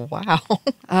 Oh, wow.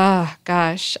 Oh,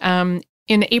 gosh.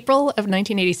 In April of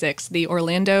 1986, the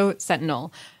Orlando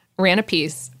Sentinel ran a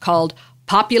piece called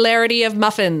Popularity of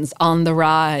Muffins on the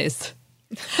Rise.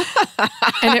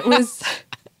 And it was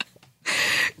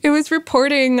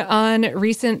reporting on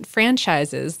recent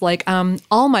franchises like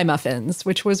All My Muffins,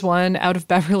 which was one out of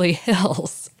Beverly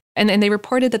Hills. And they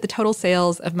reported that the total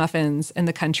sales of muffins in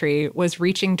the country was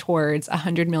reaching towards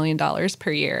 $100 million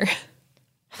per year.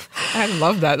 I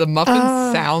love that. The muffin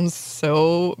sounds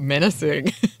so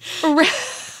menacing.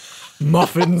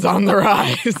 Muffins on the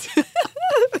rise.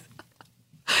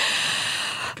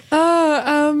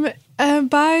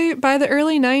 By the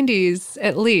early 90s,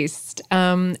 at least,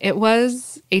 it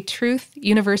was a truth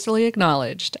universally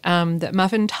acknowledged that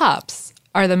muffin tops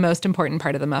are the most important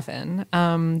part of the muffin.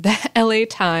 The LA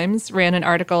Times ran an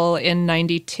article in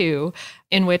 92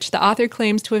 in which the author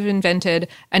claims to have invented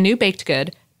a new baked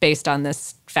good based on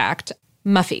this fact,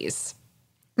 Muffies.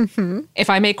 If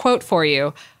I may quote for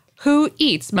you, "Who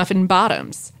eats muffin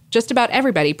bottoms? Just about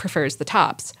everybody prefers the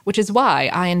tops, which is why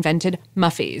I invented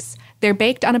Muffies. They're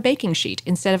baked on a baking sheet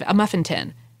instead of a muffin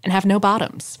tin and have no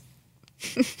bottoms."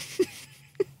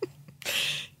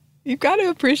 You've got to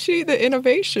appreciate the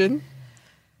innovation.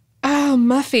 Oh,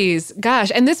 Muffies.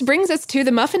 Gosh. And this brings us to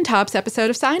the Muffin Tops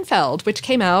episode of Seinfeld, which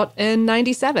came out in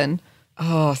 97.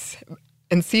 Oh,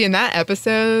 and see, in that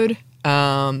episode,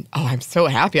 I'm so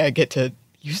happy I get to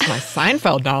use my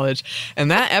Seinfeld knowledge. In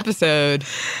that episode,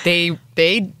 they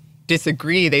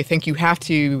disagree. They think you have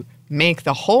to make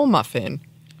the whole muffin.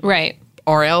 Right.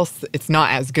 Or else it's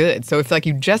not as good. So if like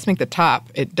you just make the top,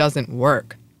 it doesn't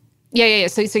work. Yeah.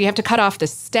 So you have to cut off the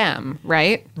stem,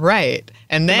 right? Right.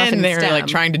 And then they're stem. like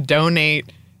trying to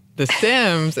donate the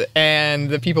stems, and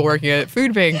the people working at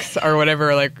food banks or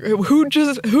whatever are like, who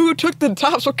took the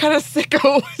tops? What kind of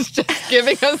sicko is just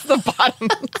giving us the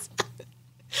bottoms?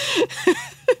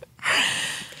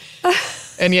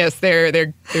 And yes,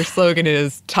 their slogan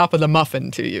is "top of the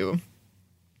muffin" to you.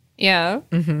 Yeah.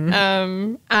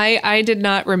 I did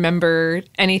not remember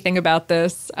anything about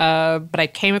this, but I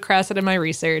came across it in my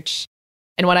research.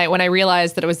 And when I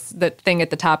realized that it was the thing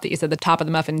at the top that you said the top of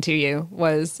the muffin to you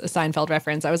was a Seinfeld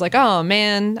reference, I was like, oh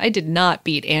man, I did not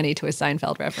beat Annie to a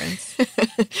Seinfeld reference.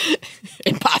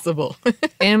 Impossible.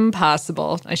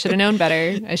 Impossible. I should have known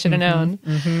better. I should have known.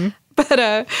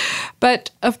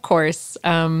 But of course,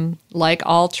 like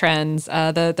all trends,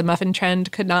 the muffin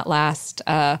trend could not last.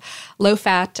 Low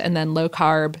fat and then low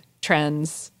carb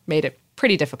trends made it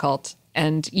pretty difficult.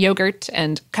 And yogurt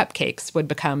and cupcakes would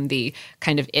become the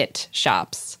kind of it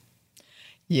shops.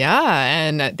 Yeah,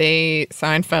 and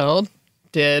Seinfeld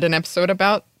did an episode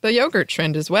about the yogurt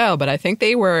trend as well. But I think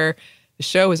the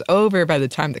show was over by the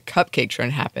time the cupcake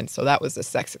trend happened. So that was the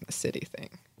Sex and the City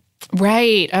thing.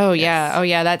 Right. Oh, yes. Yeah. Oh,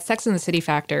 yeah. That Sex and the City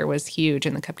factor was huge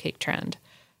in the cupcake trend.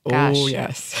 Gosh. Oh,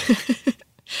 yes.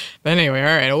 But anyway,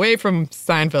 all right, away from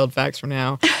Seinfeld facts for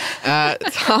now.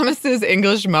 Thomas's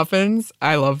English muffins,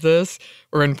 I love this,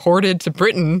 were imported to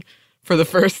Britain for the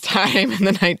first time in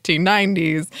the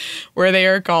 1990s, where they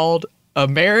are called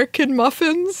American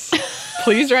muffins.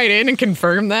 Please write in and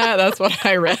confirm that. That's what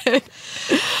I read.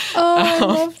 Oh, I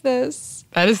love this.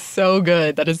 That is so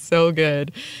good. That is so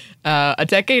good. A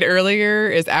decade earlier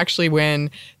is actually when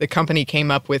the company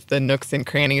came up with the Nooks and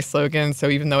Crannies slogan. So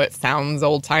even though it sounds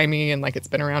old-timey and like it's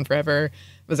been around forever, it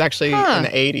was actually in the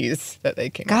 80s that they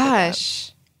came up with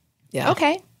that. Yeah.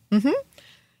 Okay.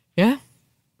 Yeah.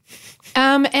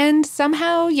 And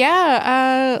somehow,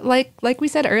 like we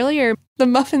said earlier, the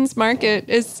muffins market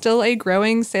is still a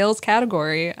growing sales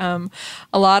category. A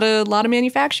lot of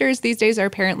manufacturers these days are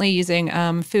apparently using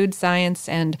food science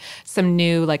and some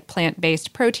new like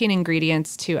plant-based protein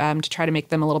ingredients to try to make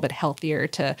them a little bit healthier,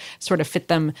 to sort of fit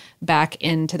them back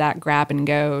into that grab and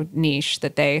go niche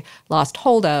that they lost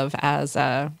hold of as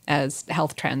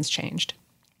health trends changed.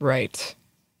 Right.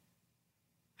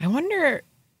 I wonder.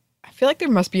 I feel like there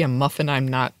must be a muffin I'm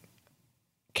not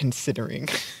considering.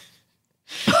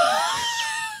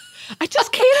 I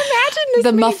just can't imagine this.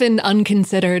 The muffin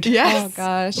unconsidered. Yes. Oh,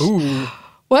 gosh. Ooh.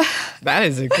 What? That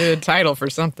is a good title for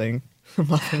something.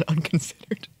 Muffin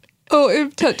unconsidered. Oh,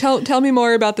 tell me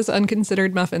more about this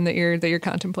unconsidered muffin that you're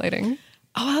contemplating.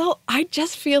 Well, I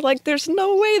just feel like there's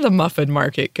no way the muffin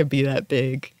market could be that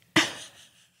big.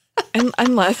 And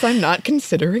unless I'm not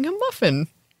considering a muffin.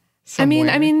 Somewhere.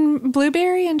 I mean,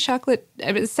 blueberry and chocolate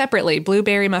separately.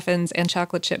 Blueberry muffins and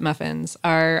chocolate chip muffins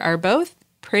are both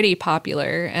pretty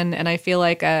popular, and I feel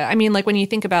like like when you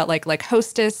think about like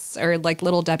Hostess or like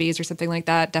Little Debbie's or something like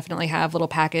that, definitely have little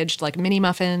packaged like mini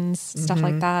muffins, stuff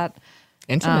like that.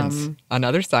 Intimates,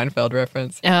 another Seinfeld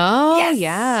reference. Oh yes.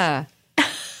 Yeah,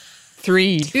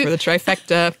 3 for the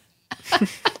trifecta.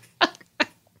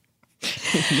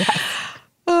 Yes.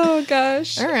 Oh,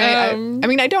 gosh. All right. I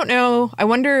mean, I don't know. I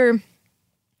wonder,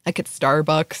 like at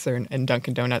Starbucks and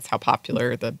Dunkin' Donuts, how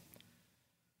popular the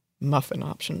muffin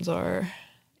options are.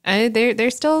 They're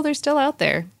still out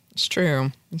there. It's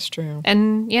true. It's true.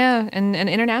 And yeah, and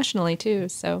internationally too.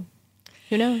 So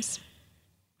who knows?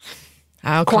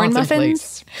 I'll corn contemplate.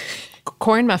 muffins.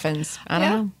 Corn muffins. I don't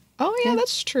know. Oh yeah,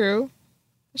 that's true.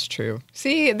 That's true.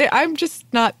 See, I'm just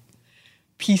not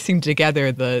piecing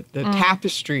together the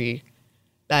tapestry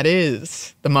that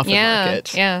is the muffin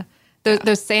market. Yeah.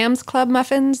 Those Sam's Club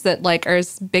muffins that like are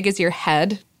as big as your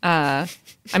head. I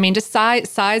mean, just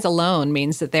size alone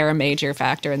means that they're a major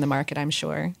factor in the market, I'm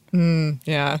sure.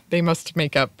 Yeah, they must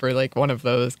make up for like one of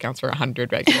those counts for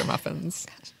 100 regular muffins.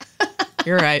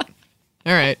 You're right.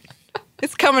 All right.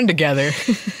 It's coming together.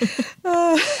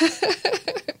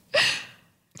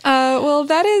 Well,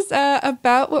 that is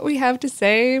about what we have to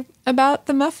say about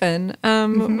the muffin.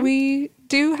 We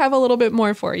do have a little bit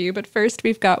more for you, but first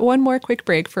we've got one more quick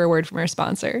break for a word from our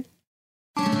sponsor.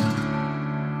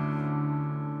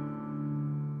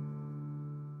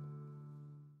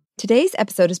 Today's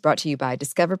episode is brought to you by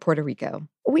Discover Puerto Rico.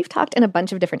 We've talked in a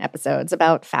bunch of different episodes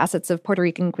about facets of Puerto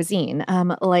Rican cuisine,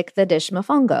 like the dish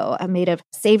mofongo, made of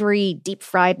savory,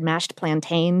 deep-fried mashed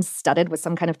plantains studded with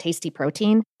some kind of tasty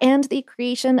protein, and the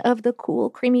creation of the cool,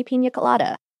 creamy pina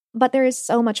colada. But there is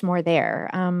so much more there.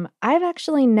 I've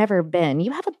actually never been.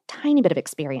 You have a tiny bit of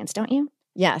experience, don't you?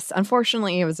 Yes,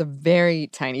 unfortunately, it was a very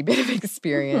tiny bit of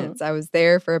experience. I was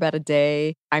there for about a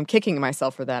day. I'm kicking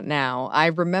myself for that now. I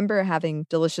remember having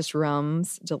delicious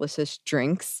rums, delicious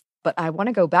drinks, but I want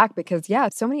to go back because,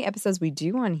 so many episodes we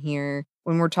do on here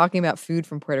when we're talking about food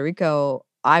from Puerto Rico,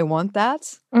 I want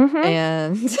that.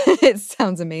 And it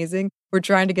sounds amazing. We're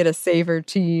trying to get a Savor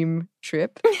team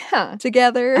trip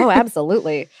together. Oh,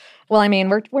 absolutely. Well, I mean,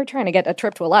 we're trying to get a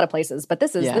trip to a lot of places, but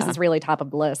this is really top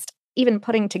of the list. Even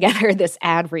putting together this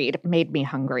ad read made me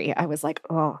hungry. I was like,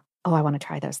 oh, I want to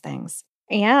try those things.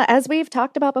 Yeah, as we've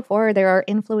talked about before, there are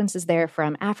influences there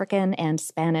from African and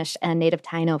Spanish and native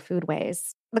Taino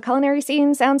foodways. The culinary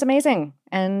scene sounds amazing,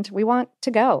 and we want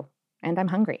to go. And I'm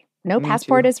hungry. No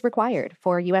passport is required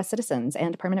for U.S. citizens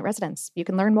and permanent residents. You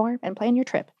can learn more and plan your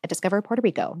trip at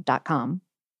discoverpuertorico.com.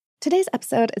 Today's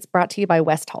episode is brought to you by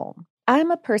Westholme.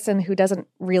 I'm a person who doesn't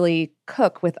really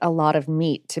cook with a lot of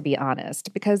meat, to be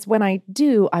honest, because when I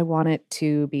do, I want it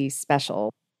to be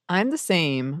special. I'm the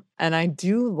same, and I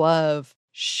do love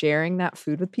sharing that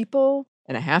food with people.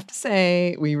 And I have to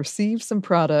say, we received some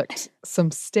product, some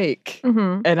steak,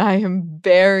 and I am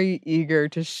very eager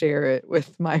to share it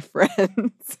with my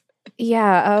friends.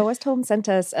 Yeah, Westholme sent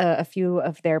us a few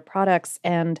of their products,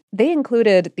 and they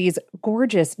included these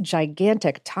gorgeous,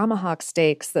 gigantic tomahawk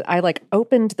steaks that I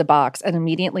opened the box and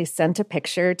immediately sent a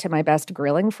picture to my best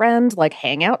grilling friend,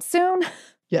 hang out soon.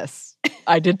 Yes,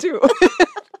 I did too.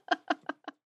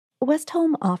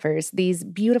 Westholme offers these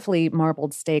beautifully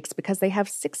marbled steaks because they have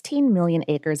 16 million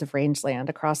acres of rangeland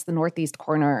across the northeast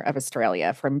corner of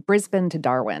Australia, from Brisbane to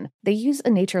Darwin. They use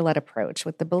a nature-led approach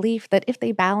with the belief that if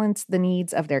they balance the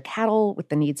needs of their cattle with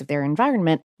the needs of their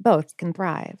environment, both can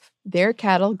thrive. Their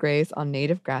cattle graze on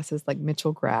native grasses like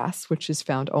Mitchell grass, which is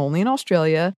found only in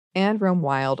Australia, and roam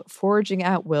wild, foraging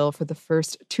at will for the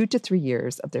first 2 to 3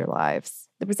 years of their lives.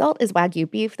 The result is Wagyu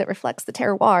beef that reflects the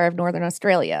terroir of Northern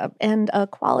Australia and a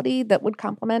quality that would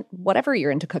complement whatever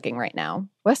you're into cooking right now.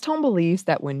 Westholme believes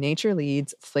that when nature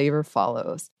leads, flavor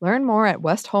follows. Learn more at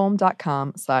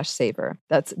westholme.com/savor.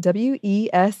 That's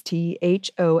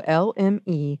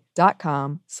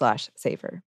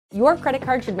WESTHOLME.com/savor. Your credit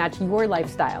card should match your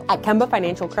lifestyle. At Kemba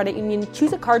Financial Credit Union,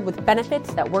 choose a card with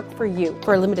benefits that work for you.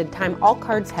 For a limited time, all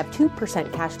cards have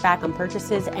 2% cash back on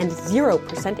purchases and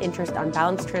 0% interest on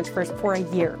balance transfers for a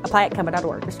year. Apply at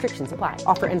Kemba.org. Restrictions apply.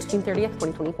 Offer ends June 30th,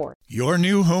 2024. Your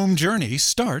new home journey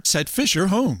starts at Fisher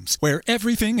Homes, where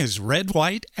everything is red,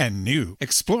 white, and new.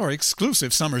 Explore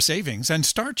exclusive summer savings and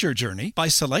start your journey by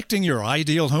selecting your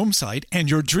ideal home site and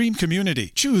your dream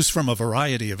community. Choose from a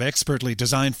variety of expertly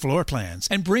designed floor plans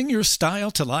and bring your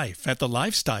style to life at the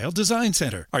Lifestyle Design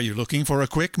Center. Are you looking for a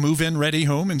quick move-in ready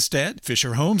home instead?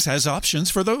 Fisher Homes has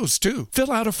options for those too.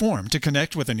 Fill out a form to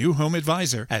connect with a new home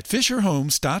advisor at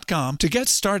fisherhomes.com to get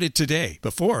started today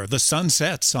before the sun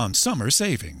sets on summer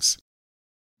savings.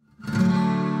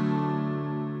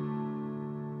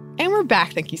 And we're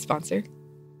back. Thank you, sponsor.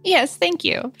 Yes, thank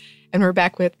you. And we're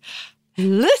back with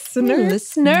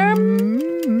listener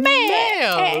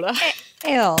mail.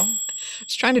 Mail. I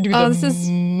was trying to do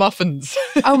muffins.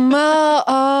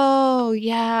 Oh,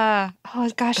 yeah. Oh,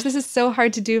 gosh, this is so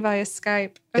hard to do via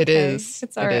Skype. Okay, it is.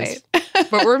 It's all right.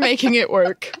 But we're making it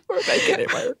work.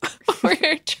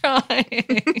 We're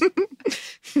trying.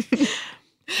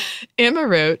 Emma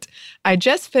wrote, I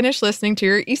just finished listening to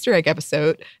your Easter egg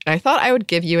episode, and I thought I would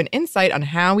give you an insight on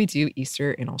how we do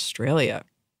Easter in Australia.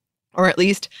 Or at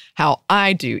least how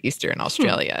I do Easter in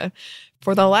Australia.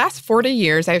 For the last 40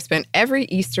 years, I've spent every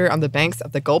Easter on the banks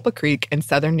of the Gulpa Creek in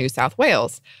southern New South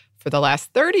Wales. For the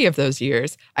last 30 of those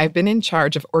years, I've been in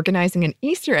charge of organizing an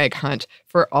Easter egg hunt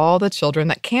for all the children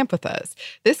that camp with us.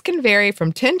 This can vary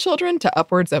from 10 children to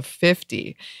upwards of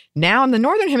 50. Now in the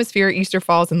Northern Hemisphere, Easter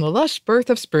falls in the lush birth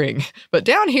of spring. But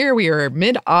down here, we are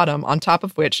mid-autumn, on top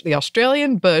of which the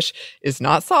Australian bush is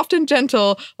not soft and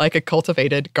gentle like a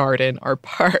cultivated garden or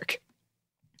park.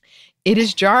 It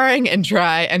is jarring and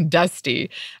dry and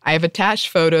dusty. I have attached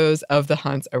photos of the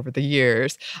hunts over the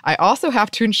years. I also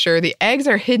have to ensure the eggs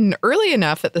are hidden early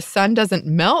enough that the sun doesn't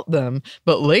melt them,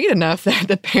 but late enough that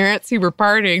the parents who were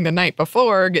partying the night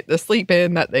before get the sleep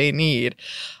in that they need.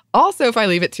 Also, if I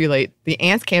leave it too late, the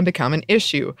ants can become an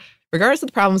issue. Regardless of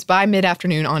the problems, by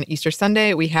mid-afternoon on Easter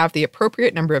Sunday, we have the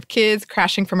appropriate number of kids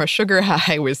crashing from a sugar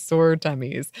high with sore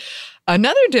tummies.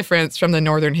 Another difference from the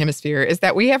Northern Hemisphere is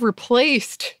that we have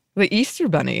replaced the Easter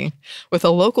Bunny with a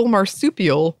local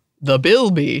marsupial, the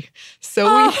bilby. So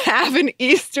we have an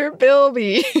Easter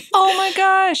bilby. Oh my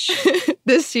gosh.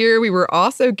 This year, we were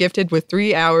also gifted with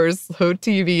 3 hours slow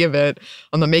TV event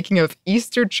on the making of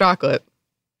Easter chocolate.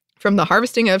 From the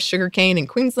harvesting of sugarcane in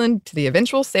Queensland to the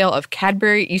eventual sale of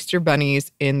Cadbury Easter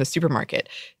bunnies in the supermarket.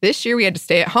 This year, we had to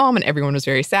stay at home and everyone was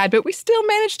very sad, but we still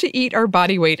managed to eat our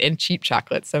body weight in cheap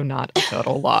chocolate, so not a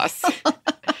total loss.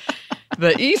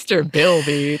 The Easter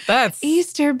bilby. That's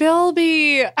Easter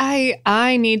bilby.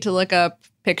 I need to look up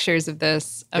pictures of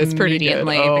this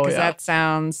immediately because that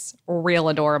sounds real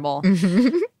adorable.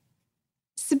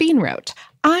 Sabine wrote,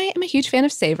 I am a huge fan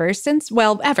of Savor since,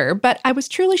 well, ever, but I was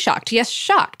truly shocked, yes,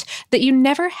 shocked, that you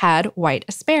never had white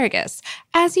asparagus.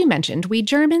 As you mentioned, we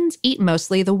Germans eat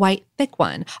mostly the white, thick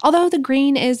one, although the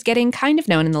green is getting kind of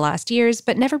known in the last years,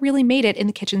 but never really made it in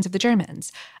the kitchens of the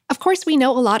Germans. Of course, we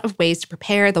know a lot of ways to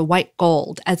prepare the white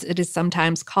gold, as it is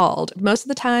sometimes called. Most of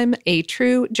the time, a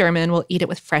true German will eat it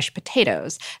with fresh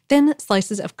potatoes, thin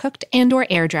slices of cooked and or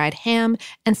air-dried ham,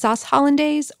 and sauce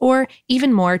hollandaise, or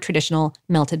even more traditional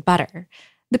melted butter.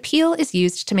 The peel is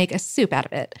used to make a soup out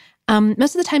of it.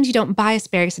 Most of the times you don't buy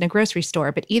asparagus in a grocery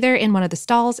store, but either in one of the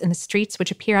stalls in the streets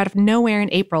which appear out of nowhere in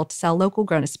April to sell local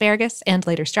grown asparagus and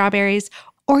later strawberries,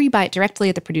 or you buy it directly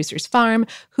at the producer's farm,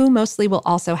 who mostly will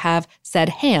also have said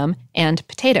ham and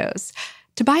potatoes.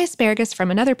 To buy asparagus from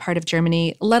another part of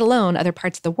Germany, let alone other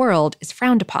parts of the world, is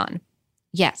frowned upon.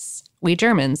 Yes, we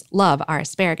Germans love our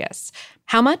asparagus.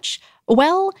 How much?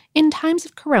 Well, in times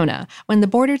of Corona, when the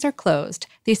borders are closed,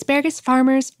 the asparagus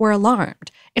farmers were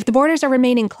alarmed. If the borders are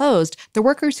remaining closed, the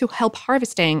workers who help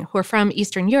harvesting, who are from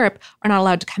Eastern Europe, are not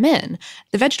allowed to come in.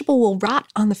 The vegetable will rot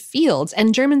on the fields,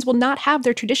 and Germans will not have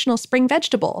their traditional spring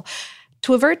vegetable.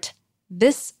 To avert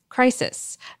this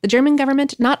crisis, the German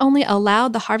government not only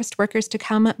allowed the harvest workers to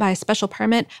come by a special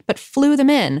permit, but flew them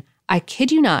in, I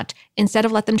kid you not, instead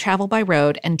of let them travel by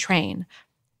road and train.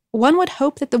 One would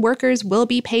hope that the workers will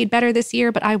be paid better this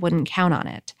year, but I wouldn't count on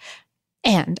it.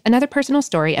 And another personal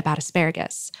story about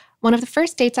asparagus. One of the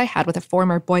first dates I had with a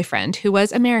former boyfriend who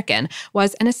was American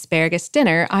was an asparagus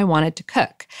dinner I wanted to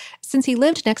cook. Since he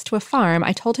lived next to a farm,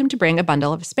 I told him to bring a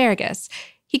bundle of asparagus.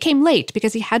 He came late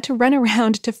because he had to run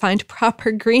around to find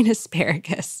proper green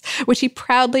asparagus, which he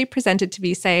proudly presented to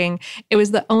me, saying it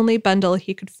was the only bundle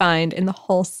he could find in the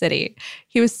whole city.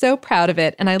 He was so proud of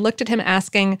it, and I looked at him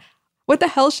asking, "What the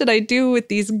hell should I do with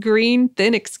these green,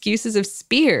 thin excuses of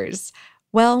spears?"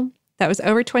 Well, that was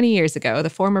over 20 years ago. The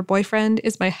former boyfriend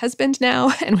is my husband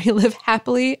now, and we live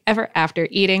happily ever after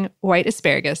eating white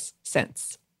asparagus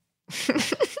since.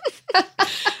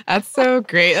 That's so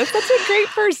great. That's a great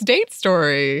first date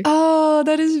story. Oh,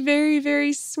 that is very,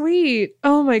 very sweet.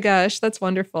 Oh my gosh, that's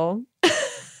wonderful.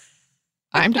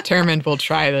 I'm determined we'll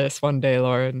try this one day,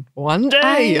 Lauren. One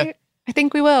day. I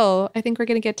think we will. I think we're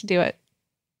going to get to do it.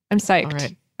 I'm psyched. All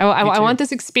right. I want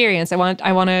this experience. I want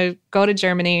to go to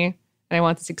Germany, and I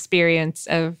want this experience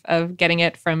of getting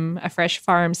it from a fresh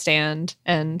farm stand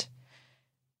and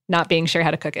not being sure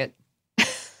how to cook it.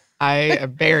 I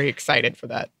am very excited for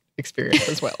that experience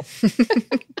as well.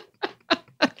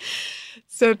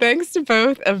 So thanks to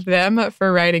both of them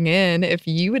for writing in. If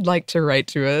you would like to write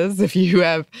to us, if you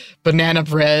have banana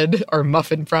bread or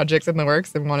muffin projects in the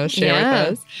works and want to share with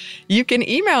us, you can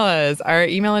email us. Our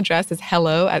email address is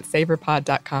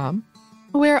hello@savorpod.com.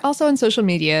 We're also on social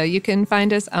media. You can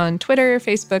find us on Twitter,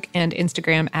 Facebook, and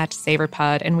Instagram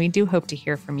 @SavorPod, and we do hope to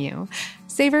hear from you.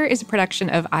 Savor is a production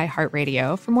of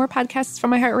iHeartRadio. For more podcasts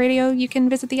from iHeartRadio, you can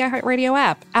visit the iHeartRadio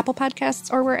app, Apple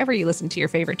Podcasts, or wherever you listen to your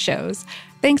favorite shows.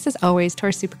 Thanks, as always, to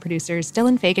our super producers,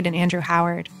 Dylan Fagan and Andrew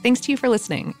Howard. Thanks to you for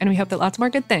listening, and we hope that lots more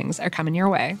good things are coming your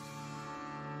way.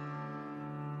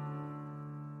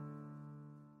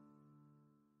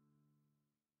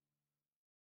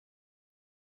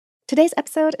 Today's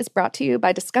episode is brought to you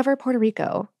by Discover Puerto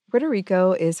Rico. Puerto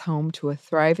Rico is home to a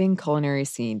thriving culinary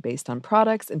scene based on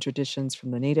products and traditions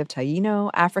from the native Taíno,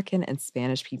 African, and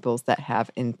Spanish peoples that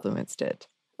have influenced it.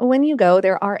 When you go,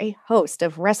 there are a host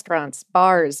of restaurants,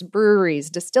 bars, breweries,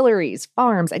 distilleries,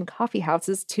 farms, and coffee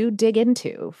houses to dig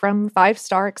into, from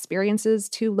five-star experiences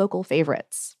to local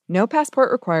favorites. No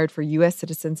passport required for U.S.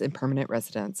 citizens and permanent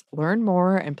residents. Learn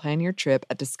more and plan your trip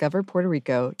at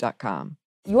discoverpuertorico.com.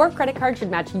 Your credit card should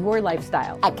match your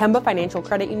lifestyle. At Kemba Financial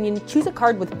Credit Union, choose a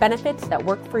card with benefits that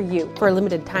work for you. For a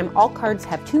limited time, all cards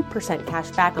have 2%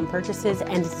 cash back on purchases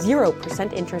and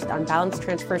 0% interest on balance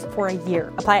transfers for a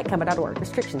year. Apply at Kemba.org.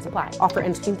 Restrictions apply. Offer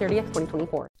ends June 30th,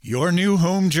 2024. Your new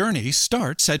home journey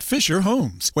starts at Fisher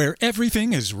Homes, where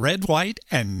everything is red, white,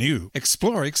 and new.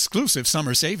 Explore exclusive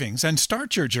summer savings and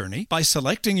start your journey by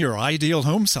selecting your ideal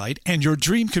home site and your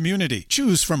dream community.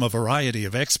 Choose from a variety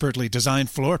of expertly designed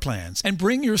floor plans and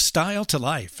bring your style to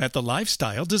life at the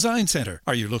Lifestyle Design Center.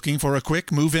 Are you looking for a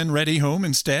quick move-in ready home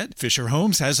instead? Fisher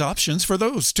Homes has options for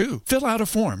those too. Fill out a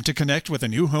form to connect with a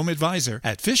new home advisor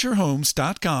at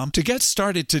fisherhomes.com to get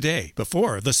started today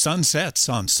before the sun sets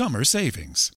on summer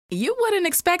savings. You wouldn't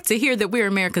expect to hear that we're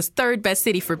America's third best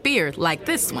city for beer like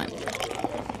this one.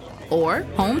 Or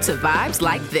home to vibes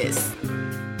like this.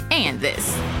 And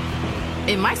this.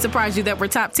 It might surprise you that we're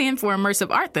top 10 for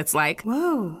immersive art that's like,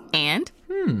 whoa. And,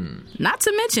 not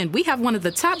to mention, we have one of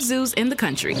the top zoos in the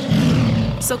country.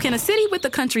 So can a city with the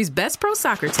country's best pro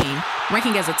soccer team,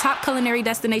 ranking as a top culinary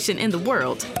destination in the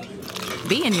world,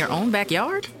 be in your own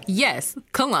backyard? Yes,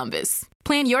 Columbus.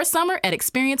 Plan your summer at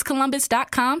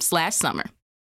experiencecolumbus.com/summer.